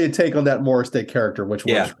clearly a take on that Morris Day character, which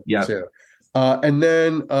works too. And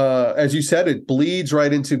then, as you said, it bleeds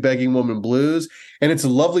right into Begging Woman Blues, and it's a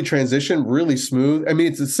lovely transition, really smooth. I mean,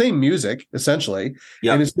 it's the same music essentially,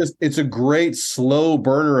 and it's a great slow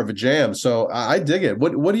burner of a jam. So I dig it.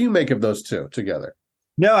 What do you make of those two together?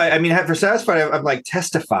 No, I mean, for Satisfied, I'm like,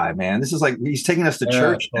 Testify, man. This is like, he's taking us to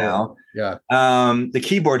church now. Yeah. The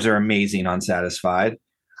keyboards are amazing on Satisfied.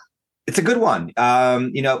 It's a good one.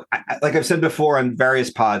 You know, like I've said before on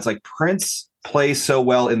various pods, like Prince plays so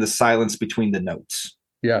well in the silence between the notes.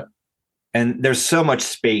 Yeah. And there's so much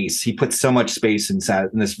space. He puts so much space in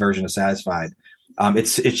this version of Satisfied.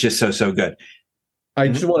 It's just so good. I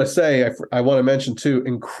just want to say, I want to mention too,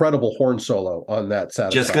 incredible horn solo on that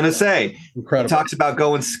Satisfied. Just going to say, incredible. He talks about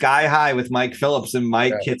going sky high with Mike Phillips, and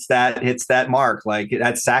Mike hits that mark. Like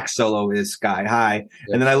that sax solo is sky high.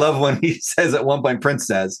 Yeah. And then I love when he says at one point, Prince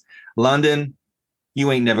says, "London, you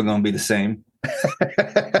ain't never going to be the same."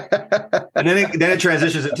 And then it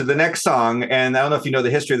transitions into the next song. And I don't know if you know the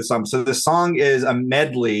history of the song. So the song is a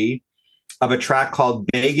medley of a track called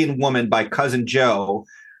 "Begging Woman" by Cousin Joe,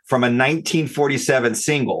 from a 1947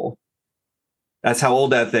 single. That's how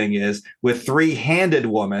old that thing is, with Three-Handed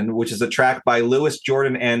Woman, which is a track by Louis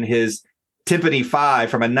Jordan and his Timpani Five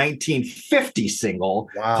from a 1950 single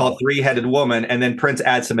called Three-Headed Woman. And then Prince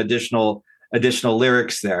adds some additional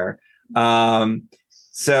lyrics there.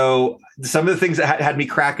 So some of the things that had me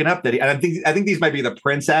cracking up and I think these might be the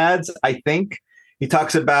Prince ads. I think he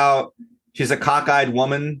talks about she's a cockeyed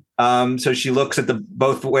woman. So she looks at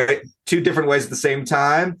two different ways at the same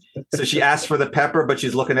time. So she asks for the pepper, but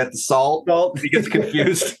she's looking at the salt. He gets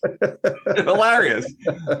confused. Hilarious.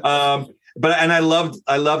 And I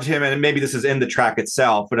loved him. And maybe this is in the track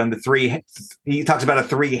itself, but on he talks about a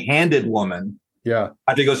three-handed woman. Yeah.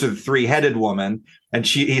 After he goes to the three-headed woman, and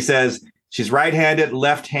he says she's right-handed,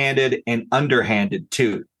 left-handed, and underhanded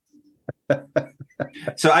too.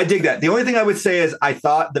 So I dig that. The only thing I would say is I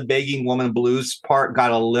thought the Begging Woman Blues part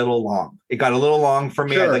got a little long. It got a little long for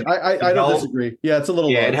me. Sure. I don't disagree. Yeah, it's a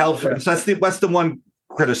little long. It helps. So that's the one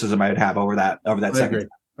criticism I'd have over that second.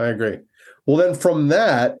 I agree. Well, then from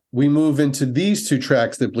that, we move into these two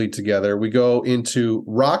tracks that bleed together. We go into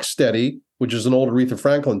Rock Steady, which is an old Aretha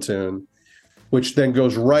Franklin tune, which then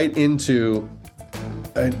goes right into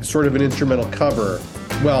a sort of an instrumental cover.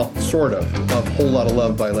 Well, sort of Whole Lotta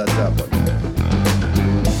Love by Led Zeppelin.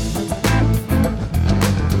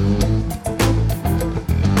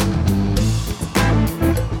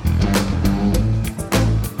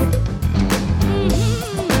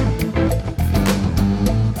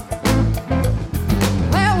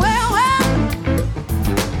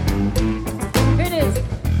 It is.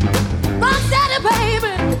 Rock steady,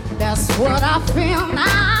 baby. That's what I feel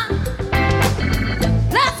now.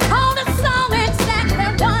 Let's call the song exactly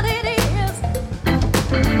what it is.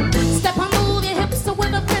 Step and move your hips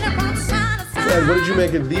with a pretty from side to side. Ed, what did you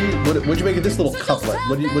make of what did you make of this little couplet?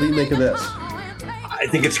 What do you make of this? I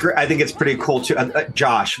think it's great. I think it's pretty cool too.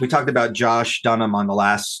 Josh, we talked about Josh Dunham on the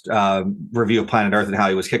last review of Planet Earth and how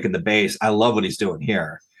he was kicking the bass. I love what he's doing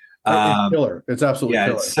here. It's killer. It's absolutely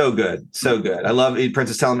killer. It's so good. So good. I love Prince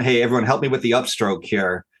is telling him, hey, everyone help me with the upstroke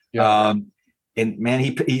here. Yeah. And man,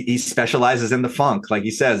 he specializes in the funk. Like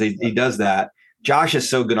he says, he does that. Josh is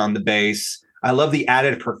so good on the bass. I love the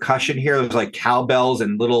added percussion here. There's like cowbells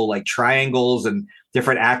and little like triangles and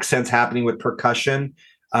different accents happening with percussion.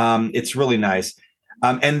 It's really nice.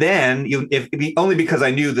 And then only because I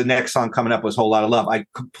knew the next song coming up was Whole Lot of Love, I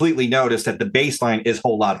completely noticed that the bass line is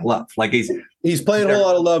Whole Lot of Love. Like he's playing Whole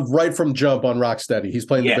Lot of Love right from jump on Rocksteady. He's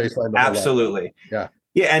playing the bass line. Absolutely. Yeah.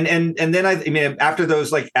 Yeah. And then I mean, after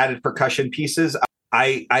those like added percussion pieces,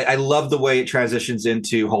 I love the way it transitions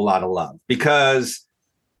into Whole Lot of Love, because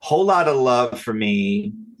Whole Lot of Love for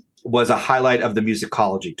me was a highlight of the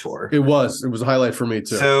Musicology tour. It was a highlight for me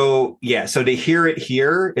too. So to hear it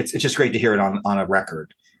here, it's just great to hear it on a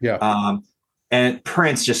record. Yeah. And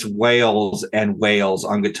Prince just wails and wails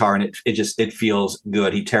on guitar, and it feels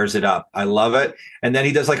good. He tears it up. I love it. And then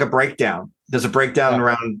he does like a breakdown.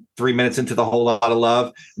 Around 3 minutes into the Whole Lot of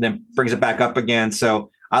Love, and then brings it back up again.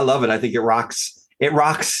 So I love it. I think it rocks. It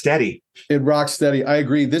rocks steady. It rocks steady. I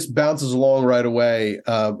agree. This bounces along right away.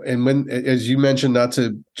 And when, as you mentioned, not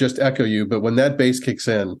to just echo you, but when that bass kicks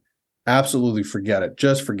in, absolutely forget it.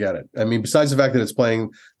 Just forget it. I mean, besides the fact that it's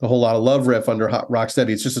playing the Whole Lot of Love riff under Rocksteady,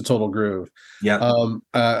 it's just a total groove. Yeah.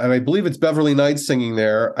 And I believe it's Beverly Knight singing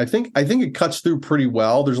there. I think it cuts through pretty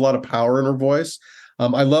well. There's a lot of power in her voice.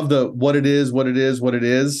 I love the what it is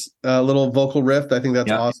little vocal riff. I think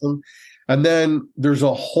that's awesome. And then there's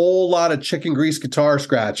a whole lot of chicken grease guitar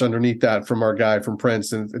scratch underneath that from our guy from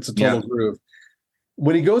Prince, and it's a total groove.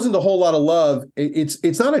 When he goes into Whole Lot of Love,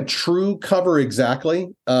 it's not a true cover exactly,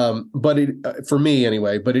 but for me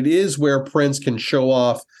anyway. But it is where Prince can show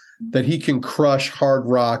off that he can crush hard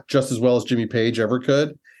rock just as well as Jimmy Page ever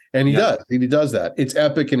could, and he does. He does that. It's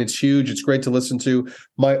epic and it's huge. It's great to listen to.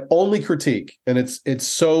 My only critique, and it's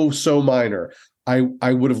so minor, I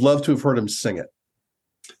would have loved to have heard him sing it.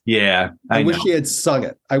 Yeah, I wish he had sung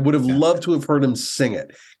it. I would have loved to have heard him sing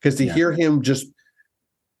it, because to hear him just,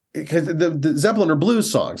 because the Zeppelin are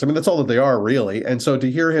blues songs. I mean, that's all that they are really. And so to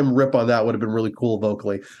hear him rip on that would have been really cool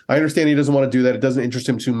vocally. I understand he doesn't want to do that. It doesn't interest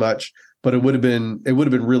him too much, but it would have been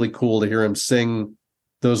really cool to hear him sing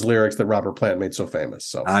those lyrics that Robert Plant made so famous.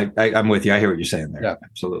 So I'm with you. I hear what you're saying there. Yeah,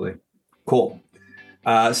 absolutely. Cool.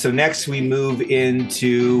 So next we move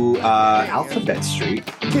into Alphabet Street.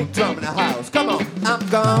 Kick drum in the house, come on. I'm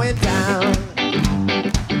going down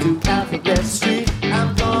to Alphabet Street.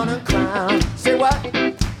 I'm gonna clown. Say what?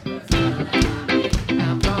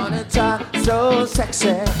 I'm gonna talk so sexy.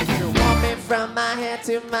 You want me from my head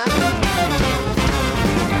to my feet.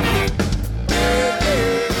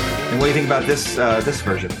 And what do you think about this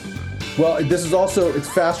version? Well, this is also, it's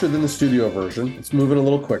faster than the studio version. It's moving a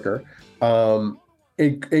little quicker.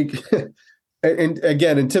 And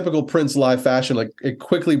again, in typical Prince live fashion, like it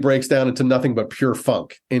quickly breaks down into nothing but pure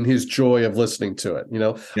funk in his joy of listening to it. You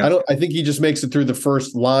know, I think he just makes it through the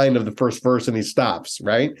first line of the first verse and he stops.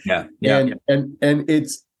 Right. Yeah. And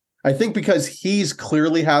it's, I think because he's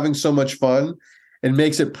clearly having so much fun, it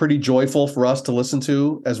makes it pretty joyful for us to listen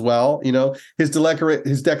to as well. You know, his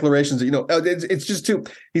declarations, you know, it's just too,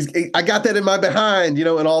 I got that in my behind, you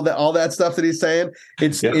know, and all that stuff that he's saying.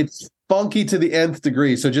 It's funky to the nth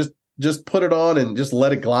degree. So just put it on and just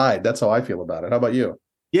let it glide. That's how I feel about it. How about you?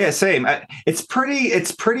 Yeah, same. It's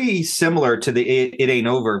pretty similar to the It Ain't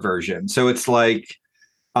Over version. So it's like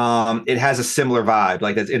it has a similar vibe,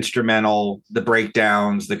 like that's instrumental, the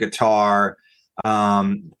breakdowns, the guitar,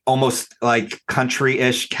 almost like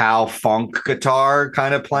country-ish cow funk guitar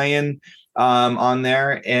kind of playing on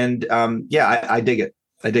there. And I dig it.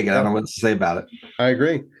 I dig it. I don't know what to say about it. I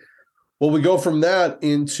agree. Well, we go from that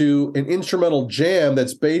into an instrumental jam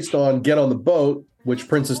that's based on Get on the Boat, which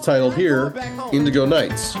Prince is titled here, Indigo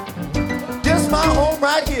Nights. This my home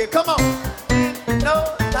right here. Come on.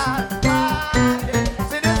 No, not right here.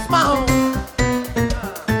 See, this is my home.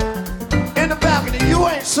 In the balcony, you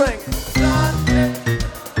ain't singing.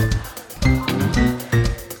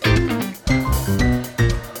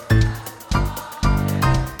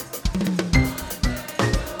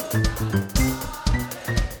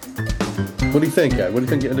 What do you think, Ed? What do you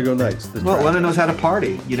think of Indigo Nights? Well, London knows how to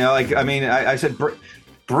party. You know, like, I mean, I said,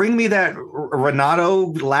 bring me that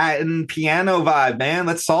Renato Latin piano vibe, man.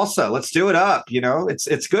 Let's salsa. Let's do it up. You know,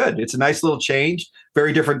 it's good. It's a nice little change.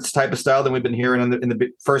 Very different type of style than we've been hearing in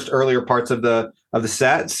the first earlier parts of the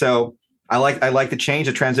set. So I like the change,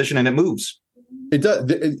 the transition, and it moves. It does.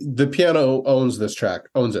 The piano owns this track,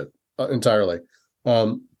 owns it entirely.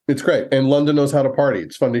 It's great. And London knows how to party.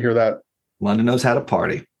 It's fun to hear that. London knows how to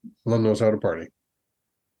party. London knows how to party.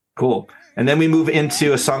 Cool. And then we move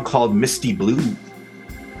into a song called Misty Blue.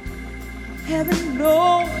 Heaven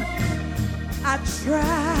knows I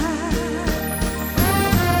tried.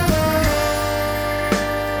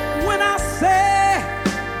 When I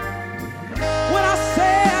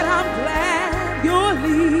said I'm glad you're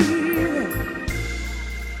leaving.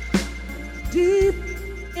 Deep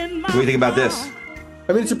in my What do you think about this?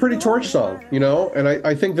 I mean, it's a pretty Torch song, you know, and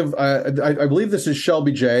I think I believe this is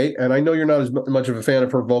Shelby J, and I know you're not as much of a fan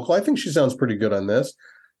of her vocal. I think she sounds pretty good on this.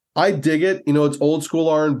 I dig it. You know, it's old school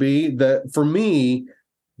R&B. That for me,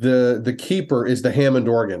 the keeper is the Hammond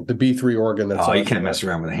organ, the B3 organ. That's you can't mess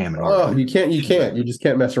around with a Hammond organ. Oh, you can't. You just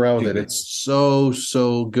can't mess around with it. It's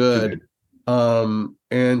so good. And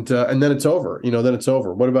then it's over. You know, then it's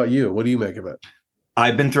over. What about you? What do you make of it?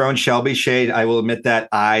 I've been throwing Shelby shade. I will admit that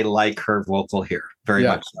I like her vocal here very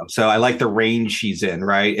much so. So I like the range she's in,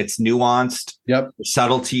 right? It's nuanced. Yep.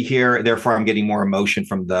 Subtlety here. Therefore, I'm getting more emotion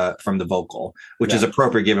from the vocal, which is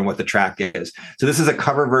appropriate given what the track is. So this is a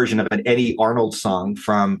cover version of an Eddie Arnold song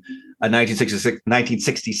from a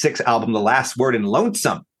 1966 album, The Last Word in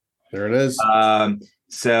Lonesome. There it is. There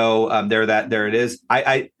it is.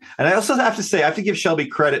 I also have to say, I have to give Shelby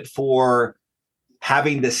credit for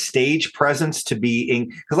having the stage presence to be in,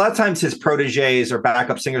 because a lot of times his proteges or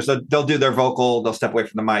backup singers, they'll do their vocal, they'll step away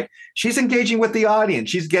from the mic. She's engaging with the audience.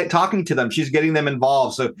 She's talking to them. She's getting them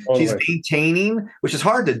involved. So she's maintaining, which is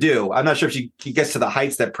hard to do. I'm not sure if she gets to the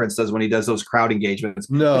heights that Prince does when he does those crowd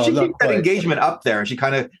engagements. No, but she not keeps that quite. engagement up there. And she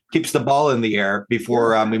kind of keeps the ball in the air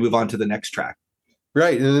before we move on to the next track.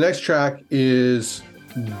 Right. And the next track is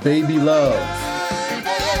Baby Love.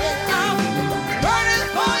 Burning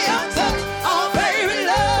for your touch, oh baby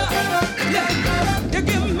love. Yeah, you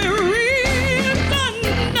give me reason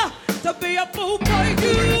to be a fool for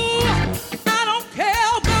you. I don't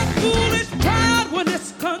care about foolish pride when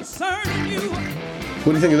it's concerning you. What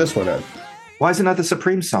do you think of this one, Ed? Why is it not the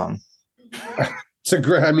Supreme song? It's a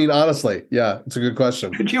great, I mean, honestly, yeah, it's a good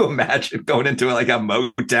question. Could you imagine going into like a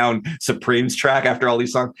Motown Supremes track after all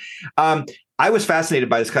these songs? I was fascinated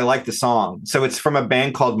by this because I like the song. So it's from a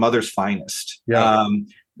band called Mother's Finest in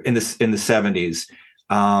the 70s.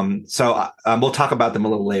 We'll talk about them a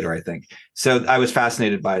little later, I think. So I was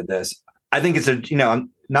fascinated by this. I think it's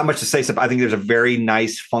not much to say. I think there's a very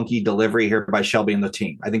nice, funky delivery here by Shelby and the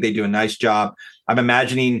team. I think they do a nice job. I'm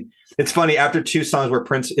imagining, it's funny, after two songs where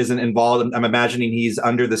Prince isn't involved, I'm imagining he's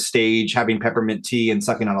under the stage having peppermint tea and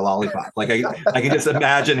sucking on a lollipop. Like I can just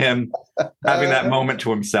imagine him having that moment to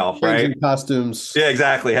himself, right? Changing costumes. Yeah,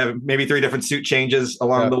 exactly. Have maybe 3 different suit changes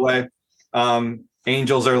along the way.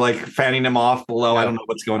 Angels are like fanning him off below. I don't know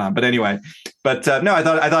what's going on, but anyway. But no, I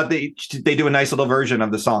thought they do a nice little version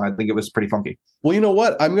of the song. I think it was pretty funky. Well, you know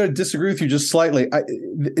what? I'm going to disagree with you just slightly.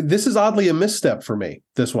 This is oddly a misstep for me.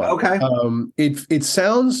 This one, okay. It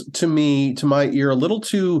sounds to me, to my ear, a little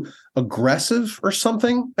too aggressive or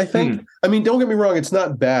something. I think. I mean, don't get me wrong; it's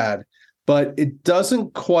not bad, but it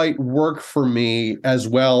doesn't quite work for me as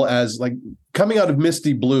well as like coming out of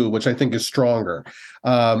Misty Blue, which I think is stronger.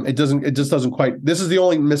 It just doesn't quite. This is the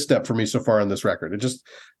only misstep for me so far on this record. It's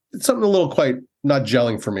something a little quite not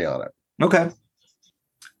gelling for me on it. Okay.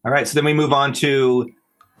 All right. So then we move on to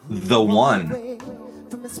The One.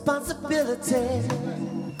 From responsibility.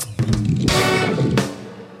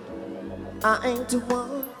 I ain't the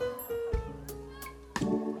one.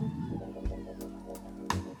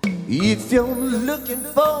 If you're looking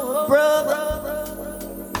for a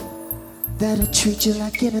brother that'll treat you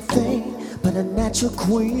like anything but a natural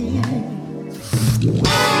queen,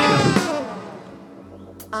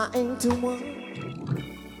 I ain't the one.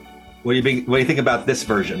 What do you think about this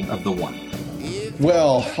version of The One?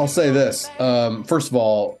 Well, I'll say this. First of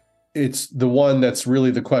all, it's the one that's really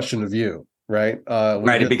the question of you, right?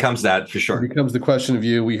 Right, it becomes that for sure. It becomes the question of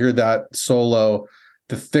you. We hear that solo,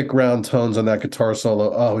 the thick round tones on that guitar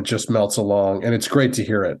solo. Oh, it just melts along, and it's great to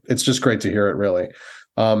hear it. It's just great to hear it, really.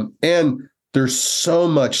 And there's so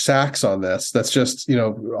much sax on this that's just,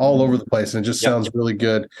 all over the place, and it just sounds really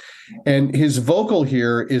good. And his vocal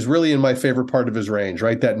here is really in my favorite part of his range,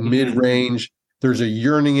 right? That mid-range. There's a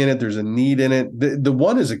yearning in it. There's a need in it. The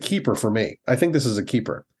one is a keeper for me. I think this is a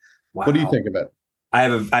keeper. Wow. What do you think of it? I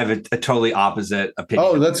have a totally opposite opinion.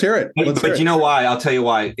 Oh, let's hear it. But you know why? I'll tell you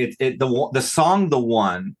why. The song "The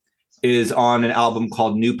One" is on an album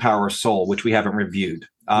called New Power Soul, which we haven't reviewed.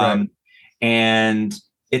 Right. And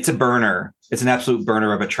it's a burner. It's an absolute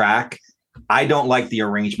burner of a track. I don't like the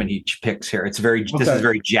arrangement he picks here. This is very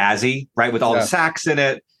jazzy, right? With all the sax in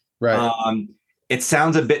it. Right. It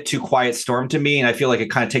sounds a bit too Quiet Storm to me, and I feel like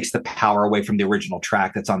it kind of takes the power away from the original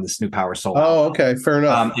track that's on this New Power Soul album. Oh, okay, fair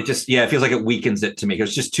enough. It feels like it weakens it to me.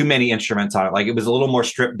 There's just too many instruments on it. Like it was a little more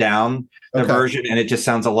stripped down, the version, and it just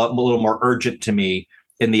sounds a little more urgent to me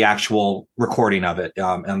in the actual recording of it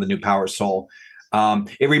on the New Power Soul.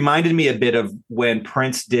 It reminded me a bit of when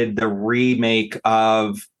Prince did the remake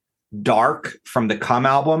of Dark from the Come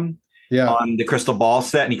album on the Crystal Ball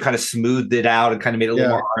set, and he kind of smoothed it out and kind of made it a little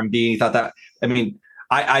more R&B. He thought that,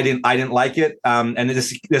 I didn't like it. And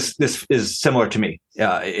this is similar to me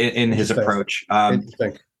in his approach.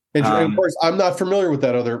 Interesting. And of course, I'm not familiar with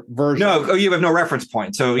that other version. No, you have no reference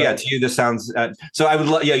point. So yeah, to you this sounds. So I would.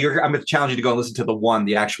 I'm going to challenge you to go and listen to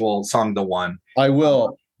the actual song, The One. I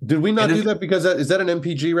will. Did we not do that because is that an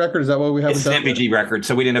MPG record? Is that why we haven't done it? It's an MPG record,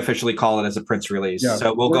 so we didn't officially call it as a Prince release. Yeah.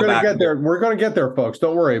 So we're going to get there. We're going to get there, folks.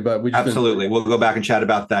 Don't worry. But we just absolutely we'll go back and chat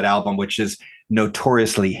about that album, which is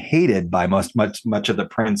notoriously hated by much of the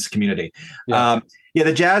Prince community. Yeah.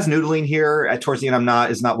 The jazz noodling here towards the end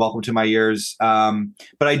is not welcome to my ears.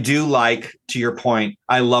 But I do like, to your point,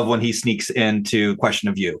 I love when he sneaks into Question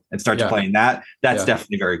of You and starts playing that. That's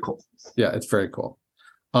definitely very cool. Yeah, it's very cool.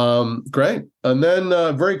 Great. And then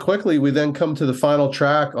very quickly, we then come to the final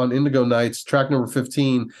track on Indigo Nights, track number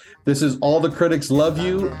 15. This is All the Critics Love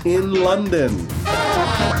You in London.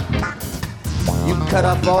 You cut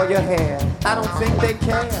off all your hair. I don't think they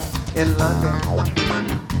care in London.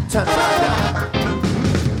 Turn it down.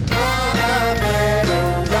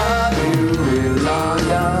 Love you in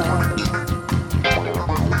London.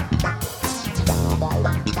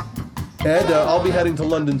 Ed, I'll be heading to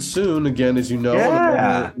London soon again, as you know.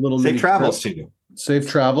 Yeah. Little safe travels to you. Safe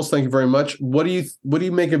travels. Thank you very much. What do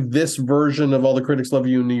you make of this version of All the Critics Love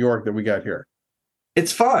You in New York that we got here?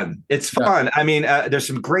 It's fun. It's fun. Yeah. I mean, there's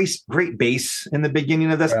some great bass in the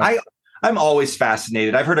beginning of this. Yeah. I'm always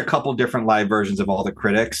fascinated. I've heard a couple different live versions of All the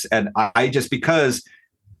Critics, and I just, because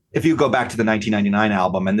if you go back to the 1999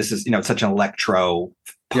 album, and this is such an electro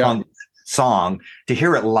punk song, to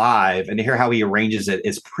hear it live and to hear how he arranges it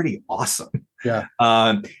is pretty awesome. Yeah.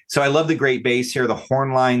 So I love the great bass here. The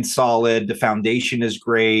horn line solid. The foundation is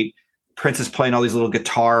great. Prince is playing all these little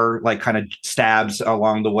guitar kind of stabs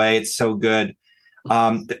along the way. It's so good.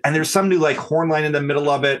 And there's some new horn line in the middle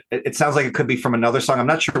of it. It sounds like it could be from another song. I'm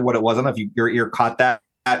not sure what it was. I don't know if your ear caught that,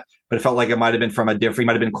 but it felt like it might have been from he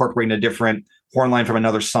might have been incorporating a different horn line from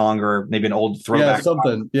another song, or maybe an old throwback. Yeah,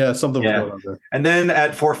 something. Yeah, something. Yeah. Was going on there. And then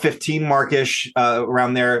at 4:15 markish,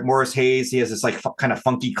 around there, Morris Hayes, he has this kind of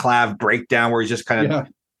funky clav breakdown where he's just kind of,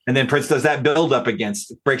 and then Prince does that build up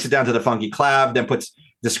breaks it down to the funky clav, then puts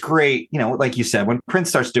this great, like you said, when Prince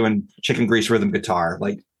starts doing chicken grease rhythm guitar,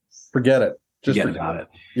 forget it. Just forget about it.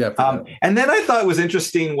 Yeah. And then I thought it was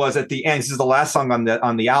interesting was at the end, this is the last song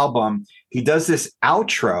on the album, he does this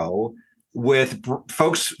outro with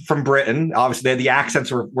folks from Britain. Obviously, they had the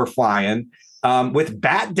accents were flying, with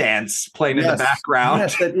Bat Dance playing in the background.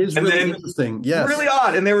 Yes, that is really interesting. Yes. Really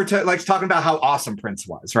odd. And they were talking about how awesome Prince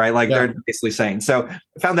was, right? They're basically saying. So I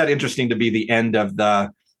found that interesting to be the end of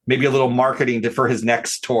maybe a little marketing for his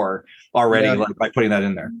next tour already, by putting that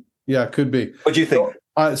in there. Yeah, could be. What do you think?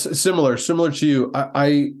 Similar to you.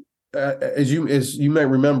 I as you might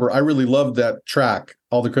remember, I really loved that track,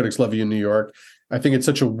 All the Critics Love You in New York. I think it's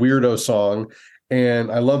such a weirdo song,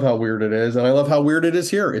 and I love how weird it is, and I love how weird it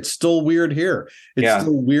is here. It's still weird here. It's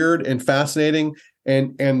still weird and fascinating,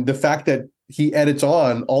 and the fact that he edits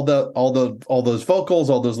on all those vocals,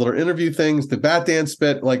 all those little interview things, the Bat Dance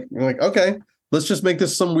bit, okay, let's just make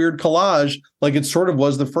this some weird collage like it sort of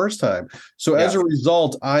was the first time. So as a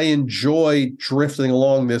result, I enjoy drifting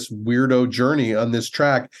along this weirdo journey on this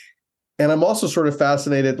track. And I'm also sort of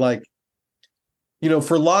fascinated,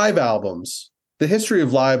 for live albums, the history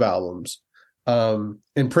of live albums,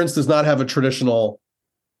 and Prince does not have a traditional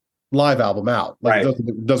live album out.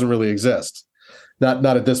 It doesn't really exist. Not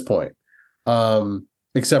at this point.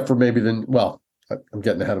 Except for maybe I'm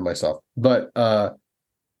getting ahead of myself. But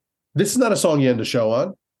this is not a song you end a show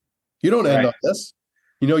on. You don't end on this.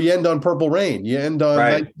 You end on Purple Rain. You end on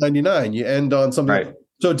 1999. You end on something. Right.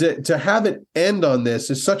 So to have it end on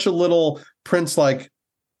this is such a little Prince, like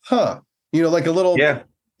a little,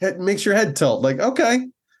 it makes your head tilt. Okay,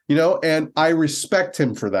 and I respect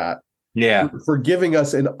him for that. Yeah. For giving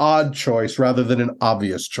us an odd choice rather than an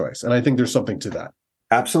obvious choice. And I think there's something to that.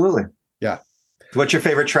 Absolutely. Yeah. What's your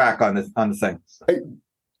favorite track on the thing?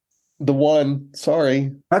 The One.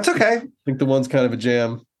 Sorry. That's okay. I think The One's kind of a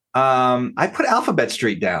jam. I put Alphabet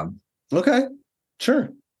Street down. Okay. Sure.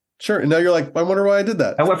 And now you're like, I wonder why I did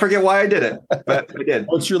that. I forget why I did it, but I did.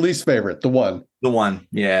 What's your least favorite? The One. The One.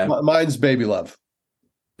 Yeah. Mine's Baby Love.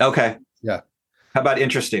 Okay. Yeah. How about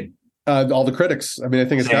Interesting? All the Critics. I mean, I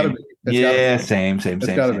think it's got to be. Same.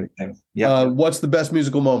 Yeah. What's the best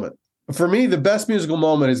musical moment? For me, the best musical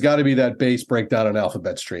moment has got to be that bass breakdown on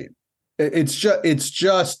Alphabet Street. It's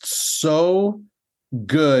just so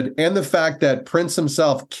good, and the fact that Prince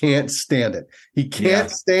himself can't stand it. He can't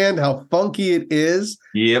stand how funky it is.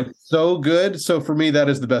 Yep. It's so good. So for me, that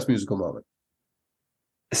is the best musical moment.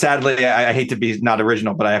 Sadly, I hate to be not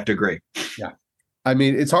original, but I have to agree. Yeah. I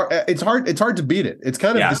mean, it's hard. It's hard to beat it. It's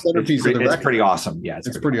kind of the centerpiece of the record. It's pretty awesome. Yeah,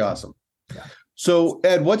 it's pretty awesome. Yeah. So,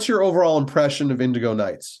 Ed, what's your overall impression of Indigo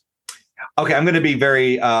Nights? Okay, I'm going to be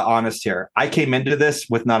very honest here. I came into this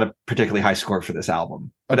with not a particularly high score for this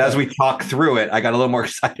album, but as we talk through it, I got a little more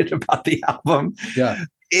excited about the album. Yeah,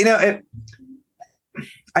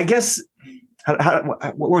 I guess.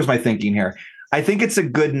 What was my thinking here? I think it's a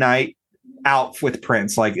good night out with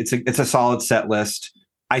Prince. Like it's a solid set list.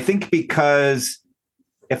 I think because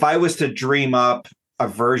if I was to dream up a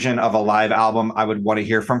version of a live album, I would want to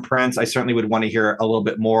hear from Prince. I certainly would want to hear a little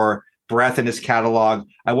bit more breadth in his catalog.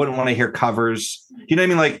 I wouldn't want to hear covers. You know what I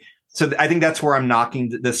mean? Like, so I think that's where I'm knocking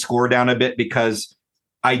the score down a bit, because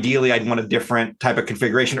ideally I'd want a different type of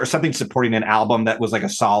configuration or something supporting an album that was like a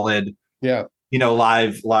solid,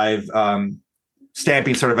 live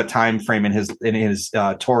stamping sort of a time frame in his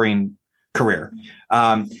touring career.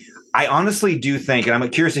 I honestly do think, and I'm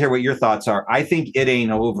curious to hear what your thoughts are, I think It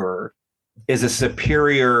Ain't Over is a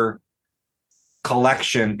superior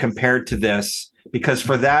collection compared to this, because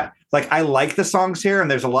for that, like, I like the songs here and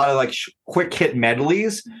there's a lot of like quick hit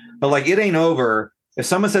medleys, but like It Ain't Over, if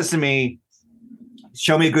someone says to me,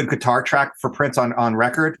 show me a good guitar track for Prince on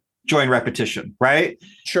record, Joy and Repetition, right?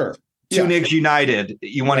 Sure. Two Nigs United.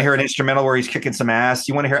 You want to hear an instrumental where he's kicking some ass.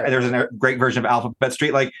 You want to hear, there's a great version of Alphabet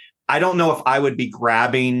Street. Like, I don't know if I would be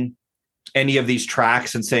grabbing any of these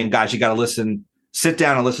tracks and saying, guys, you got to sit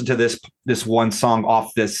down and listen to this one song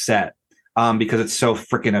off this set, because it's so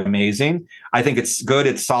freaking amazing. I think it's good.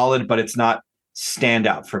 It's solid, but it's not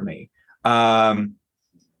standout for me.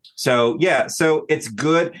 So it's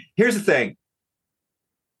good. Here's the thing.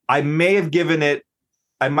 I might have given it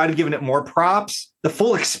more props. The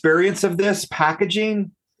full experience of this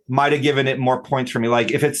packaging might have given it more points for me.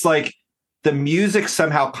 Like, if it's like the music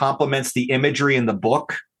somehow complements the imagery in the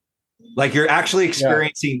book, like you're actually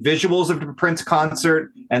experiencing visuals of the Prince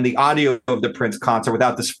concert and the audio of the Prince concert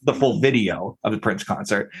without the full video of the Prince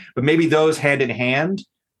concert. But maybe those hand in hand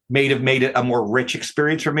may have made it a more rich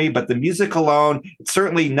experience for me. But the music alone, it's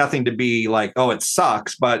certainly nothing to be like, oh, it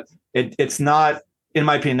sucks, but it's not, in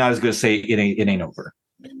my opinion, not as good as say It Ain't Over.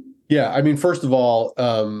 Yeah, I mean, first of all,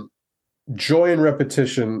 Joy and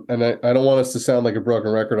Repetition, and I don't want us to sound like a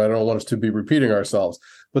broken record. I don't want us to be repeating ourselves,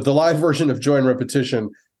 but the live version of Joy and Repetition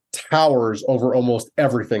towers over almost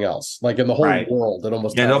everything else, like in the whole world.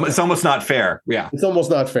 It's almost not fair. Yeah, it's almost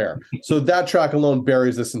not fair. So that track alone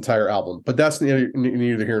buries this entire album, but that's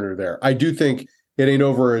neither here nor there. I do think It Ain't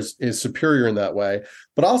Over is superior in that way,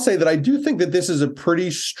 but I'll say that I do think that this is a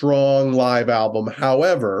pretty strong live album.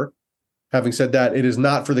 However, having said that, it is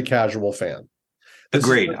not for the casual fan.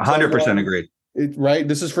 Agreed. 100% agreed. Right?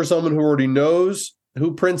 This is for someone who already knows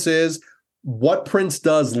who Prince is, what Prince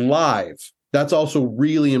does live. That's also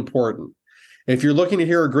really important. If you're looking to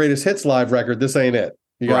hear a greatest hits live record, this ain't it.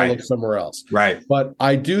 You got to look somewhere else. Right. But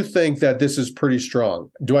I do think that this is pretty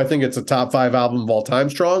strong. Do I think it's a top 5 album of all time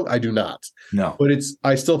strong? I do not. No. But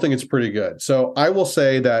I still think it's pretty good. So I will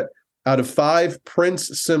say that out of 5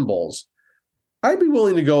 Prince symbols, I'd be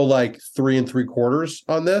willing to go like 3 3/4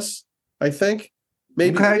 on this, I think.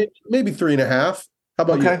 Maybe 3.5. How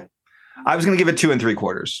about you? I was going to give it 2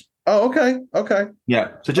 3/4. Oh, okay. Okay.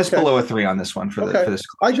 Yeah. So just below a 3 on this one for this.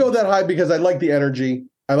 I go that high because I like the energy.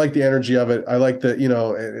 I like the energy of it. I like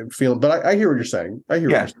the, feeling, but I hear what you're saying. I hear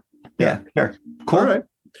what you're saying. Yeah. Sure. Cool. All right.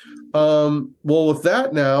 Well, with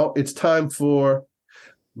that now, it's time for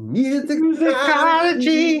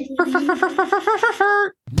Musicology.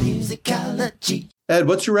 Musicology. Ed,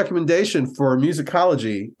 what's your recommendation for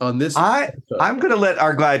Musicology on this episode? I'm going to let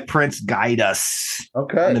our guy Prince guide us on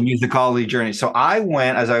the musicology journey. So I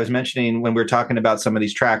went, as I was mentioning when we were talking about some of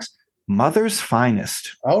these tracks, Mother's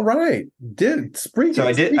Finest. All right. I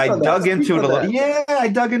dug into it a little. Yeah, I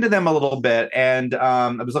dug into them a little bit. And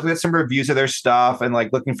I was looking at some reviews of their stuff and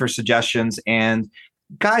like looking for suggestions. And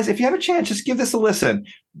guys, if you have a chance, just give this a listen.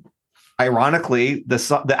 Ironically,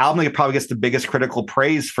 the album that probably gets the biggest critical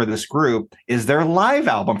praise for this group is their live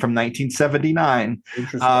album from 1979.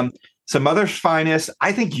 Interesting. So Mother's Finest,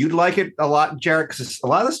 I think you'd like it a lot, Jared, because a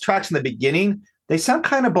lot of those tracks in the beginning, they sound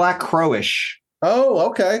kind of Black Crow-ish. Oh,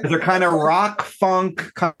 okay. They're kind of rock,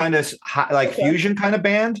 funk, kind of fusion kind of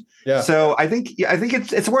band. Yeah. So I think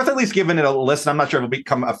it's worth at least giving it a listen. I'm not sure if it'll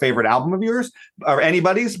become a favorite album of yours or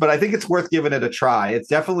anybody's, but I think it's worth giving it a try. It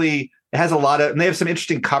has a lot of, and they have some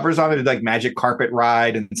interesting covers on it, like Magic Carpet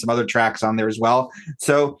Ride and some other tracks on there as well.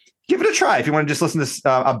 So give it a try if you want to just listen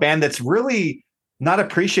to a band that's really not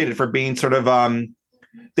appreciated for being sort of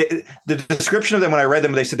the description of them when I read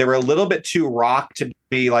them, they said they were a little bit too rock to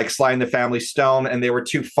be like Sly and the Family Stone, and they were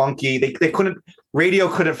too funky. Radio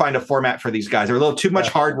couldn't find a format for these guys. They were a little too much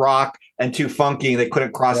hard rock and too funky. They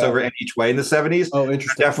couldn't cross over any each way in the 70s. Oh, They're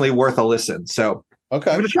interesting. definitely worth a listen. So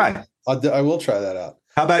Okay. I'm going to try. I will try that out.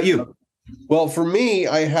 How about you? Well, for me,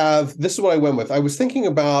 this is what I went with. I was thinking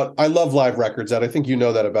about, I love live records, Ed. I think you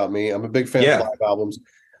know that about me. I'm a big fan of live albums.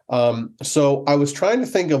 So I was trying to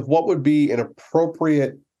think of what would be an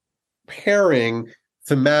appropriate pairing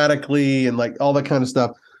thematically and like all that kind of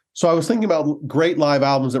stuff. So I was thinking about great live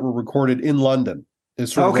albums that were recorded in London.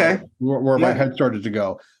 Is sort of where my head started to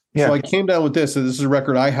go. Yeah. So I came down with this. So this is a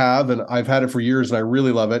record I have, and I've had it for years, and I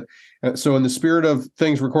really love it. And so in the spirit of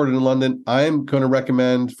things recorded in London, I'm going to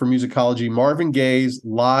recommend for musicology Marvin Gaye's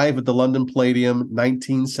Live at the London Palladium,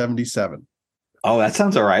 1977. Oh, that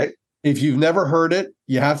sounds all right. If you've never heard it,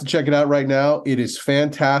 you have to check it out right now. It is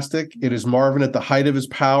fantastic. It is Marvin at the height of his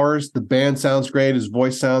powers. The band sounds great. His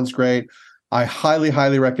voice sounds great. I highly,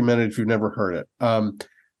 highly recommend it if you've never heard it.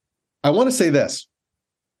 I want to say this.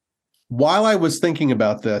 While I was thinking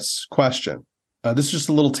about this question, this is just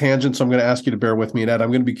a little tangent, so I'm going to ask you to bear with me, and Ed, I'm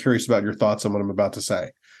going to be curious about your thoughts on what I'm about to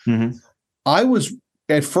say. Mm-hmm. I was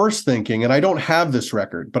at first thinking, and I don't have this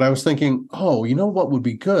record, but I was thinking, oh, you know what would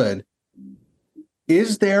be good?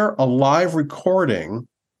 Is there a live recording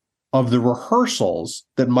of the rehearsals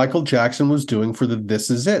that Michael Jackson was doing for the This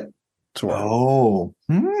Is It tour? Oh.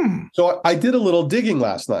 So I did a little digging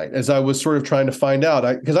last night as I was sort of trying to find out,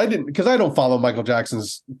 because I don't follow Michael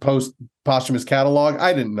Jackson's posthumous catalog.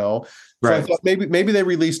 I didn't know. So Right. I thought maybe they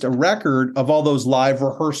released a record of all those live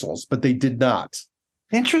rehearsals, but they did not.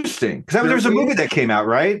 Interesting. Because there's a movie that came out,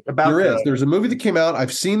 right? There's a movie that came out.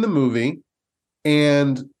 I've seen the movie,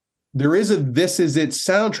 and there is a This Is It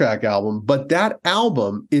soundtrack album, but that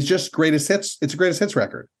album is just greatest hits. It's a greatest hits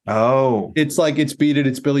record. Oh. It's like It's Beat It,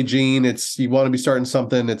 it's Billie Jean, it's You Want to Be Starting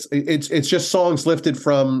Something. It's just songs lifted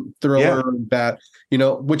from Thriller and that,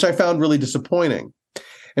 which I found really disappointing.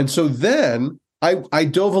 And so then I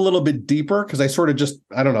dove a little bit deeper because I sort of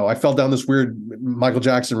I fell down this weird Michael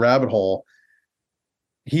Jackson rabbit hole.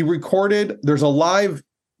 There's a live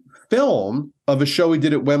film of a show he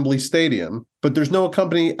did at Wembley Stadium, but there's no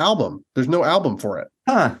accompanying album. There's no album for it.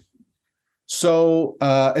 Huh. So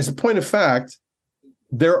as a point of fact,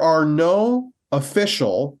 there are no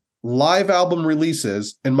official live album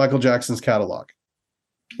releases in Michael Jackson's catalog.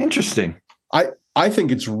 Interesting. I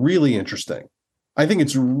think it's really interesting.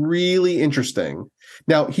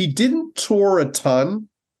 Now, he didn't tour a ton.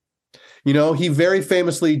 He very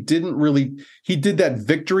famously he did that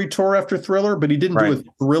Victory tour after Thriller, but he didn't do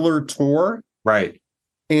a Thriller tour. Right.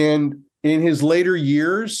 And in his later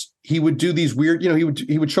years, he would do these weird,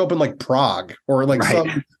 he would show up in like Prague or like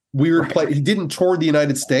some weird place. He didn't tour the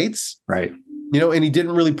United States. Right. And he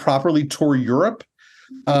didn't really properly tour Europe.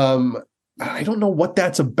 I don't know what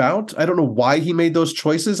that's about. I don't know why he made those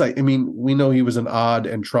choices. I mean, we know he was an odd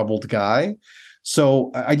and troubled guy.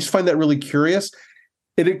 So I just find that really curious.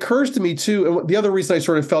 It occurs to me too, and the other reason I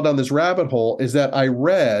sort of fell down this rabbit hole is that I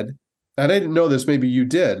read, and I didn't know this, maybe you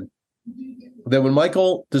did, that when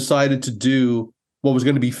Michael decided to do what was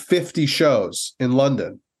going to be 50 shows in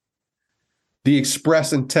London, the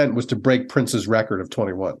express intent was to break Prince's record of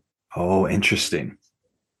 21. Oh, interesting.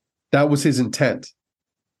 That was his intent.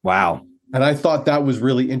 Wow. And I thought that was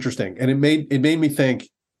really interesting. And it made me think,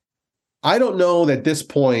 I don't know at this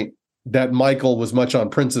point that Michael was much on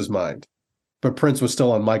Prince's mind, but Prince was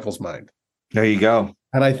still on Michael's mind. There you go.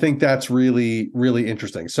 And I think that's really, really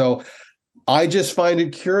interesting. So I just find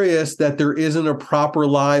it curious that there isn't a proper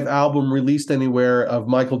live album released anywhere of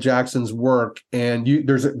Michael Jackson's work. And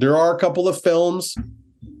there are a couple of films,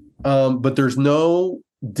 but there's no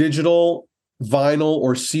digital, vinyl,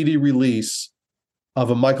 or CD release of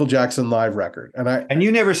a Michael Jackson live record. And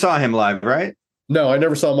you never saw him live, right? No, I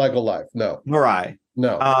never saw Michael live. No. Nor I.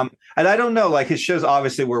 No. And I don't know, like his shows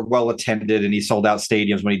obviously were well attended and he sold out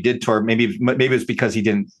stadiums when he did tour. Maybe it's because he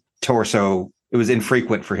didn't tour, so it was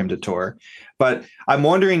infrequent for him to tour. But I'm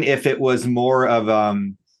wondering if it was more of a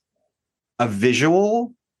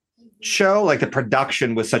visual show, like the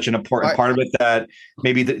production was such an important part of it that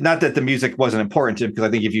maybe not that the music wasn't important to him, because I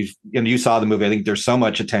think if you saw the movie, I think there's so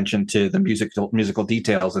much attention to the musical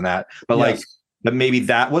details in that. But but maybe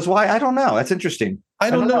that was why. I don't know. That's interesting. I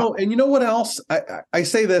don't know. And you know what else? I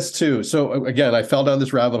say this too. So again, I fell down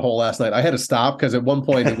this rabbit hole last night. I had to stop because at one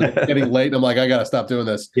point it was getting late and I'm like, I got to stop doing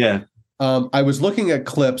this. Yeah. I was looking at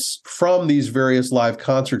clips from these various live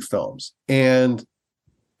concert films, and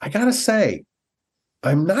I got to say,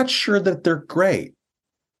 I'm not sure that they're great.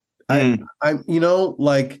 I'm I don't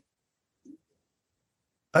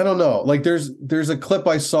know. Like there's a clip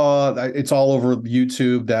I saw, it's all over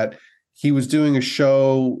YouTube, that he was doing a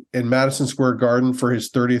show in Madison Square Garden for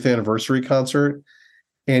his 30th anniversary concert.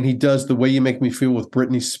 and he does The Way You Make Me Feel with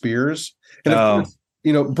Britney Spears. And of course,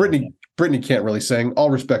 Britney can't really sing. All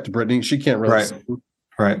respect to Britney, she can't really sing.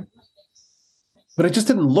 Right. But it just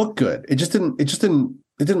didn't look good. It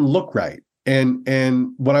didn't look right. And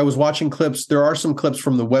when I was watching clips, there are some clips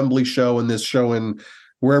from the Wembley show and this show in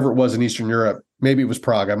wherever it was in Eastern Europe. Maybe it was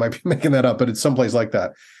Prague. I might be making that up, but it's someplace like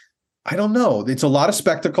that. I don't know. It's a lot of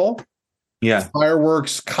spectacle. Yeah.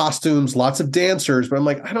 Fireworks, costumes, lots of dancers. But I'm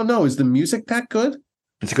like, I don't know. Is the music that good?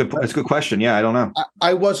 It's a good question. Yeah, I don't know.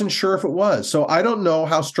 I wasn't sure if it was. So I don't know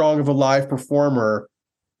how strong of a live performer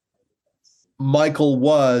Michael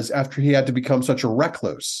was after he had to become such a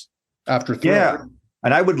recluse after Thriller. Yeah.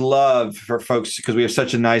 And I would love for folks, because we have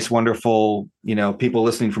such a nice, wonderful, people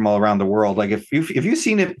listening from all around the world. Like if you've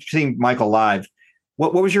seen Michael live,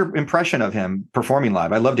 what was your impression of him performing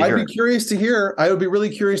live? I'd love to hear it. Curious to hear. I would be really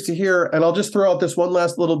curious to hear. And I'll just throw out this one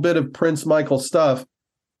last little bit of Prince Michael stuff.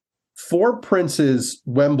 For Prince's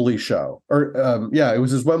Wembley show, it was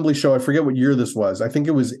his Wembley show. I forget what year this was. I think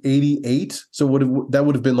it was 88. So that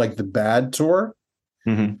would have been like the Bad tour.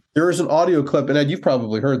 Mm-hmm. There is an audio clip, and Ed, you've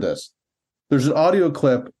probably heard this. There's an audio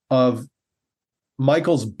clip of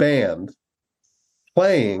Michael's band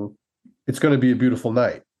playing It's Going to Be a Beautiful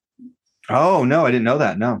Night. Oh, no, I didn't know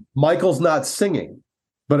that. No. Michael's not singing,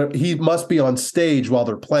 but he must be on stage while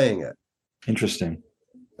they're playing it. Interesting.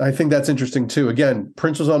 I think that's interesting too. Again,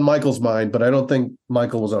 Prince was on Michael's mind, but I don't think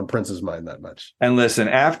Michael was on Prince's mind that much. And listen,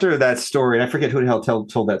 after that story, I forget who the hell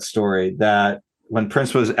told that story, that when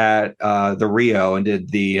Prince was at the Rio and did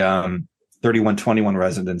the 3121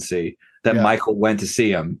 residency, that Michael went to see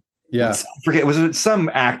him. Yeah. I forget, was it some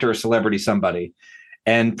actor, celebrity, somebody?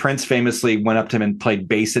 And Prince famously went up to him and played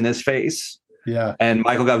bass in his face. Yeah. And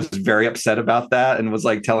Michael was very upset about that and was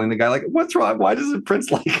like telling the guy, like, what's wrong? Why doesn't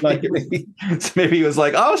Prince like me? So maybe he was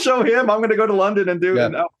like, I'll show him. I'm going to go to London and do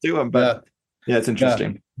him. But yeah, it's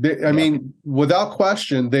interesting. I mean, without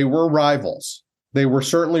question, they were rivals. They were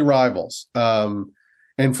certainly rivals.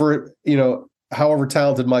 And for, however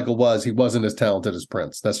talented Michael was, he wasn't as talented as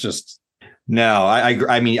Prince. That's just. No,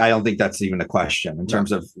 I mean, I don't think that's even a question in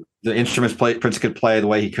terms of the instruments Prince could play, the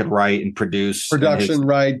way he could write and produce. Production,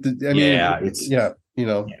 right. I mean,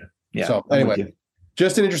 So anyway,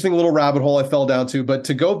 just an interesting little rabbit hole I fell down to. But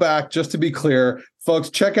to go back, just to be clear, folks,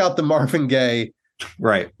 check out the Marvin Gaye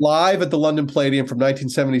live at the London Palladium from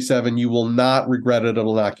 1977. You will not regret it.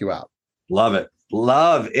 It'll knock you out. Love it.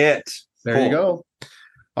 Love it. There you go.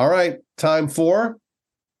 All right. Time for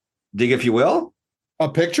Dig If You Will. A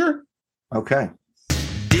picture. Okay.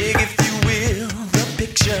 Dig if you will the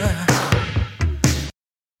picture.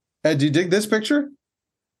 Ed, do you dig this picture?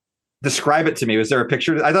 Describe it to me. Was there a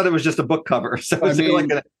picture? I thought it was just a book cover. So is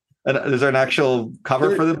there an actual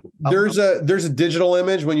cover for the album? There's a digital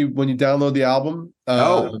image when you download the album.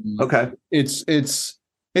 Okay.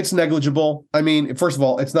 It's negligible. I mean, first of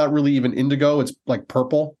all, it's not really even indigo. It's like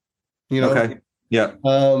purple. Okay. Yeah.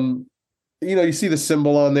 You see the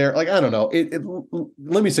symbol on there. Like, I don't know.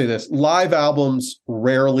 Let me say this. Live albums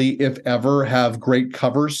rarely, if ever, have great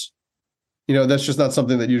covers. That's just not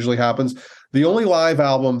something that usually happens. The only live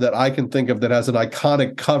album that I can think of that has an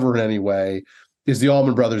iconic cover in any way is the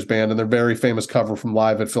Allman Brothers Band and their very famous cover from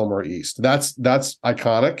Live at Fillmore East. That's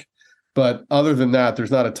iconic. But other than that, there's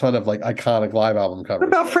not a ton of like iconic live album covers.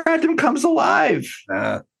 What about Phantom Comes Alive?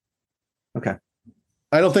 Nah. Okay.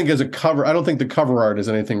 I don't think the cover art is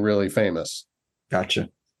anything really famous. Gotcha.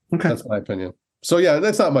 Okay. That's my opinion. So yeah,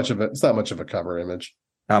 it's not much of a cover image.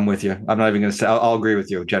 I'm with you. I'm not even going to say, I'll agree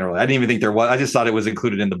with you generally. I didn't even think there was, I just thought it was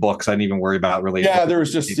included in the books. I didn't even worry about really. Yeah, there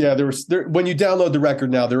was when you download the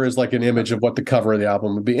record now, there is like an image of what the cover of the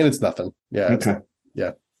album would be. And it's nothing. Yeah. Okay.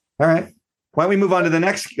 Yeah. All right. Why don't we move on to the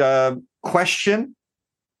next question?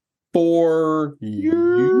 For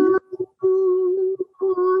you.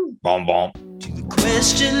 Bomb bomb. To the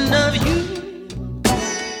question of you.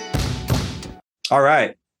 All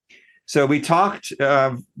right. So we talked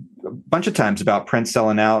a bunch of times about Prince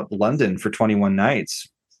selling out London for 21 nights.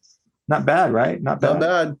 Not bad, right? Not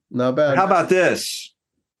bad. How about this?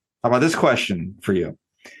 How about this question for you?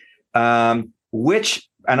 And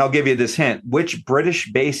I'll give you this hint, which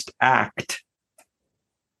British-based act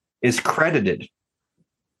is credited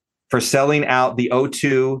for selling out the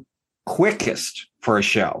O2 quickest for a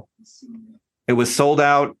show? It was sold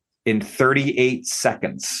out in 38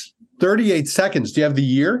 seconds. 38 seconds. Do you have the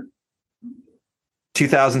year?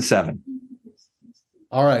 2007.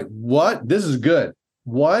 All right. This is good.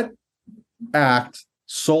 What act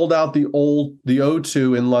sold out the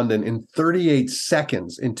O2 in London in 38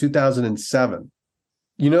 seconds in 2007?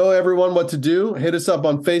 You know, everyone, what to do. Hit us up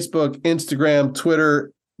on Facebook, Instagram,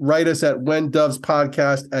 Twitter. write us at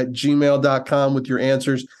whendovespodcast@gmail.com with your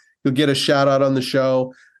answers. You'll get a shout out on the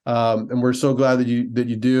show. And we're so glad that you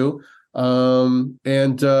do.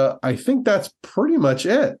 I think that's pretty much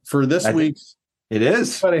it for this week's. It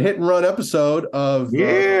is kind of hit and run episode of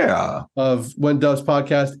When Doves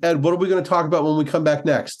Podcast. Ed, what are we going to talk about when we come back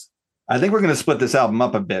next? I think we're going to split this album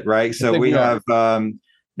up a bit, right? So we have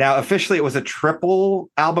now officially it was a triple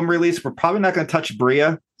album release. We're probably not going to touch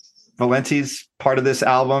Bria Valenti's part of this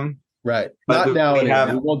album. Right. But not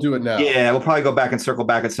now. We won't do it now. Yeah, we'll probably go back and circle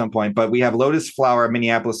back at some point. But we have Lotus Flower,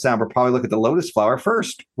 Minneapolis Sound. We'll probably look at the Lotus Flower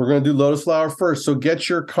first. We're going to do Lotus Flower first. So get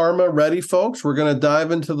your karma ready, folks. We're going to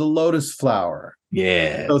dive into the Lotus Flower.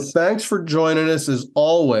 Yeah. So thanks for joining us as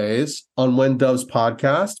always on When Doves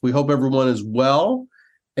Podcast. We hope everyone is well.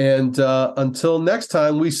 And until next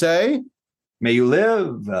time, we say, may you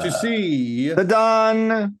live to see the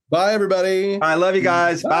dawn. Bye, everybody. I love you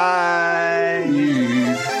guys. Bye.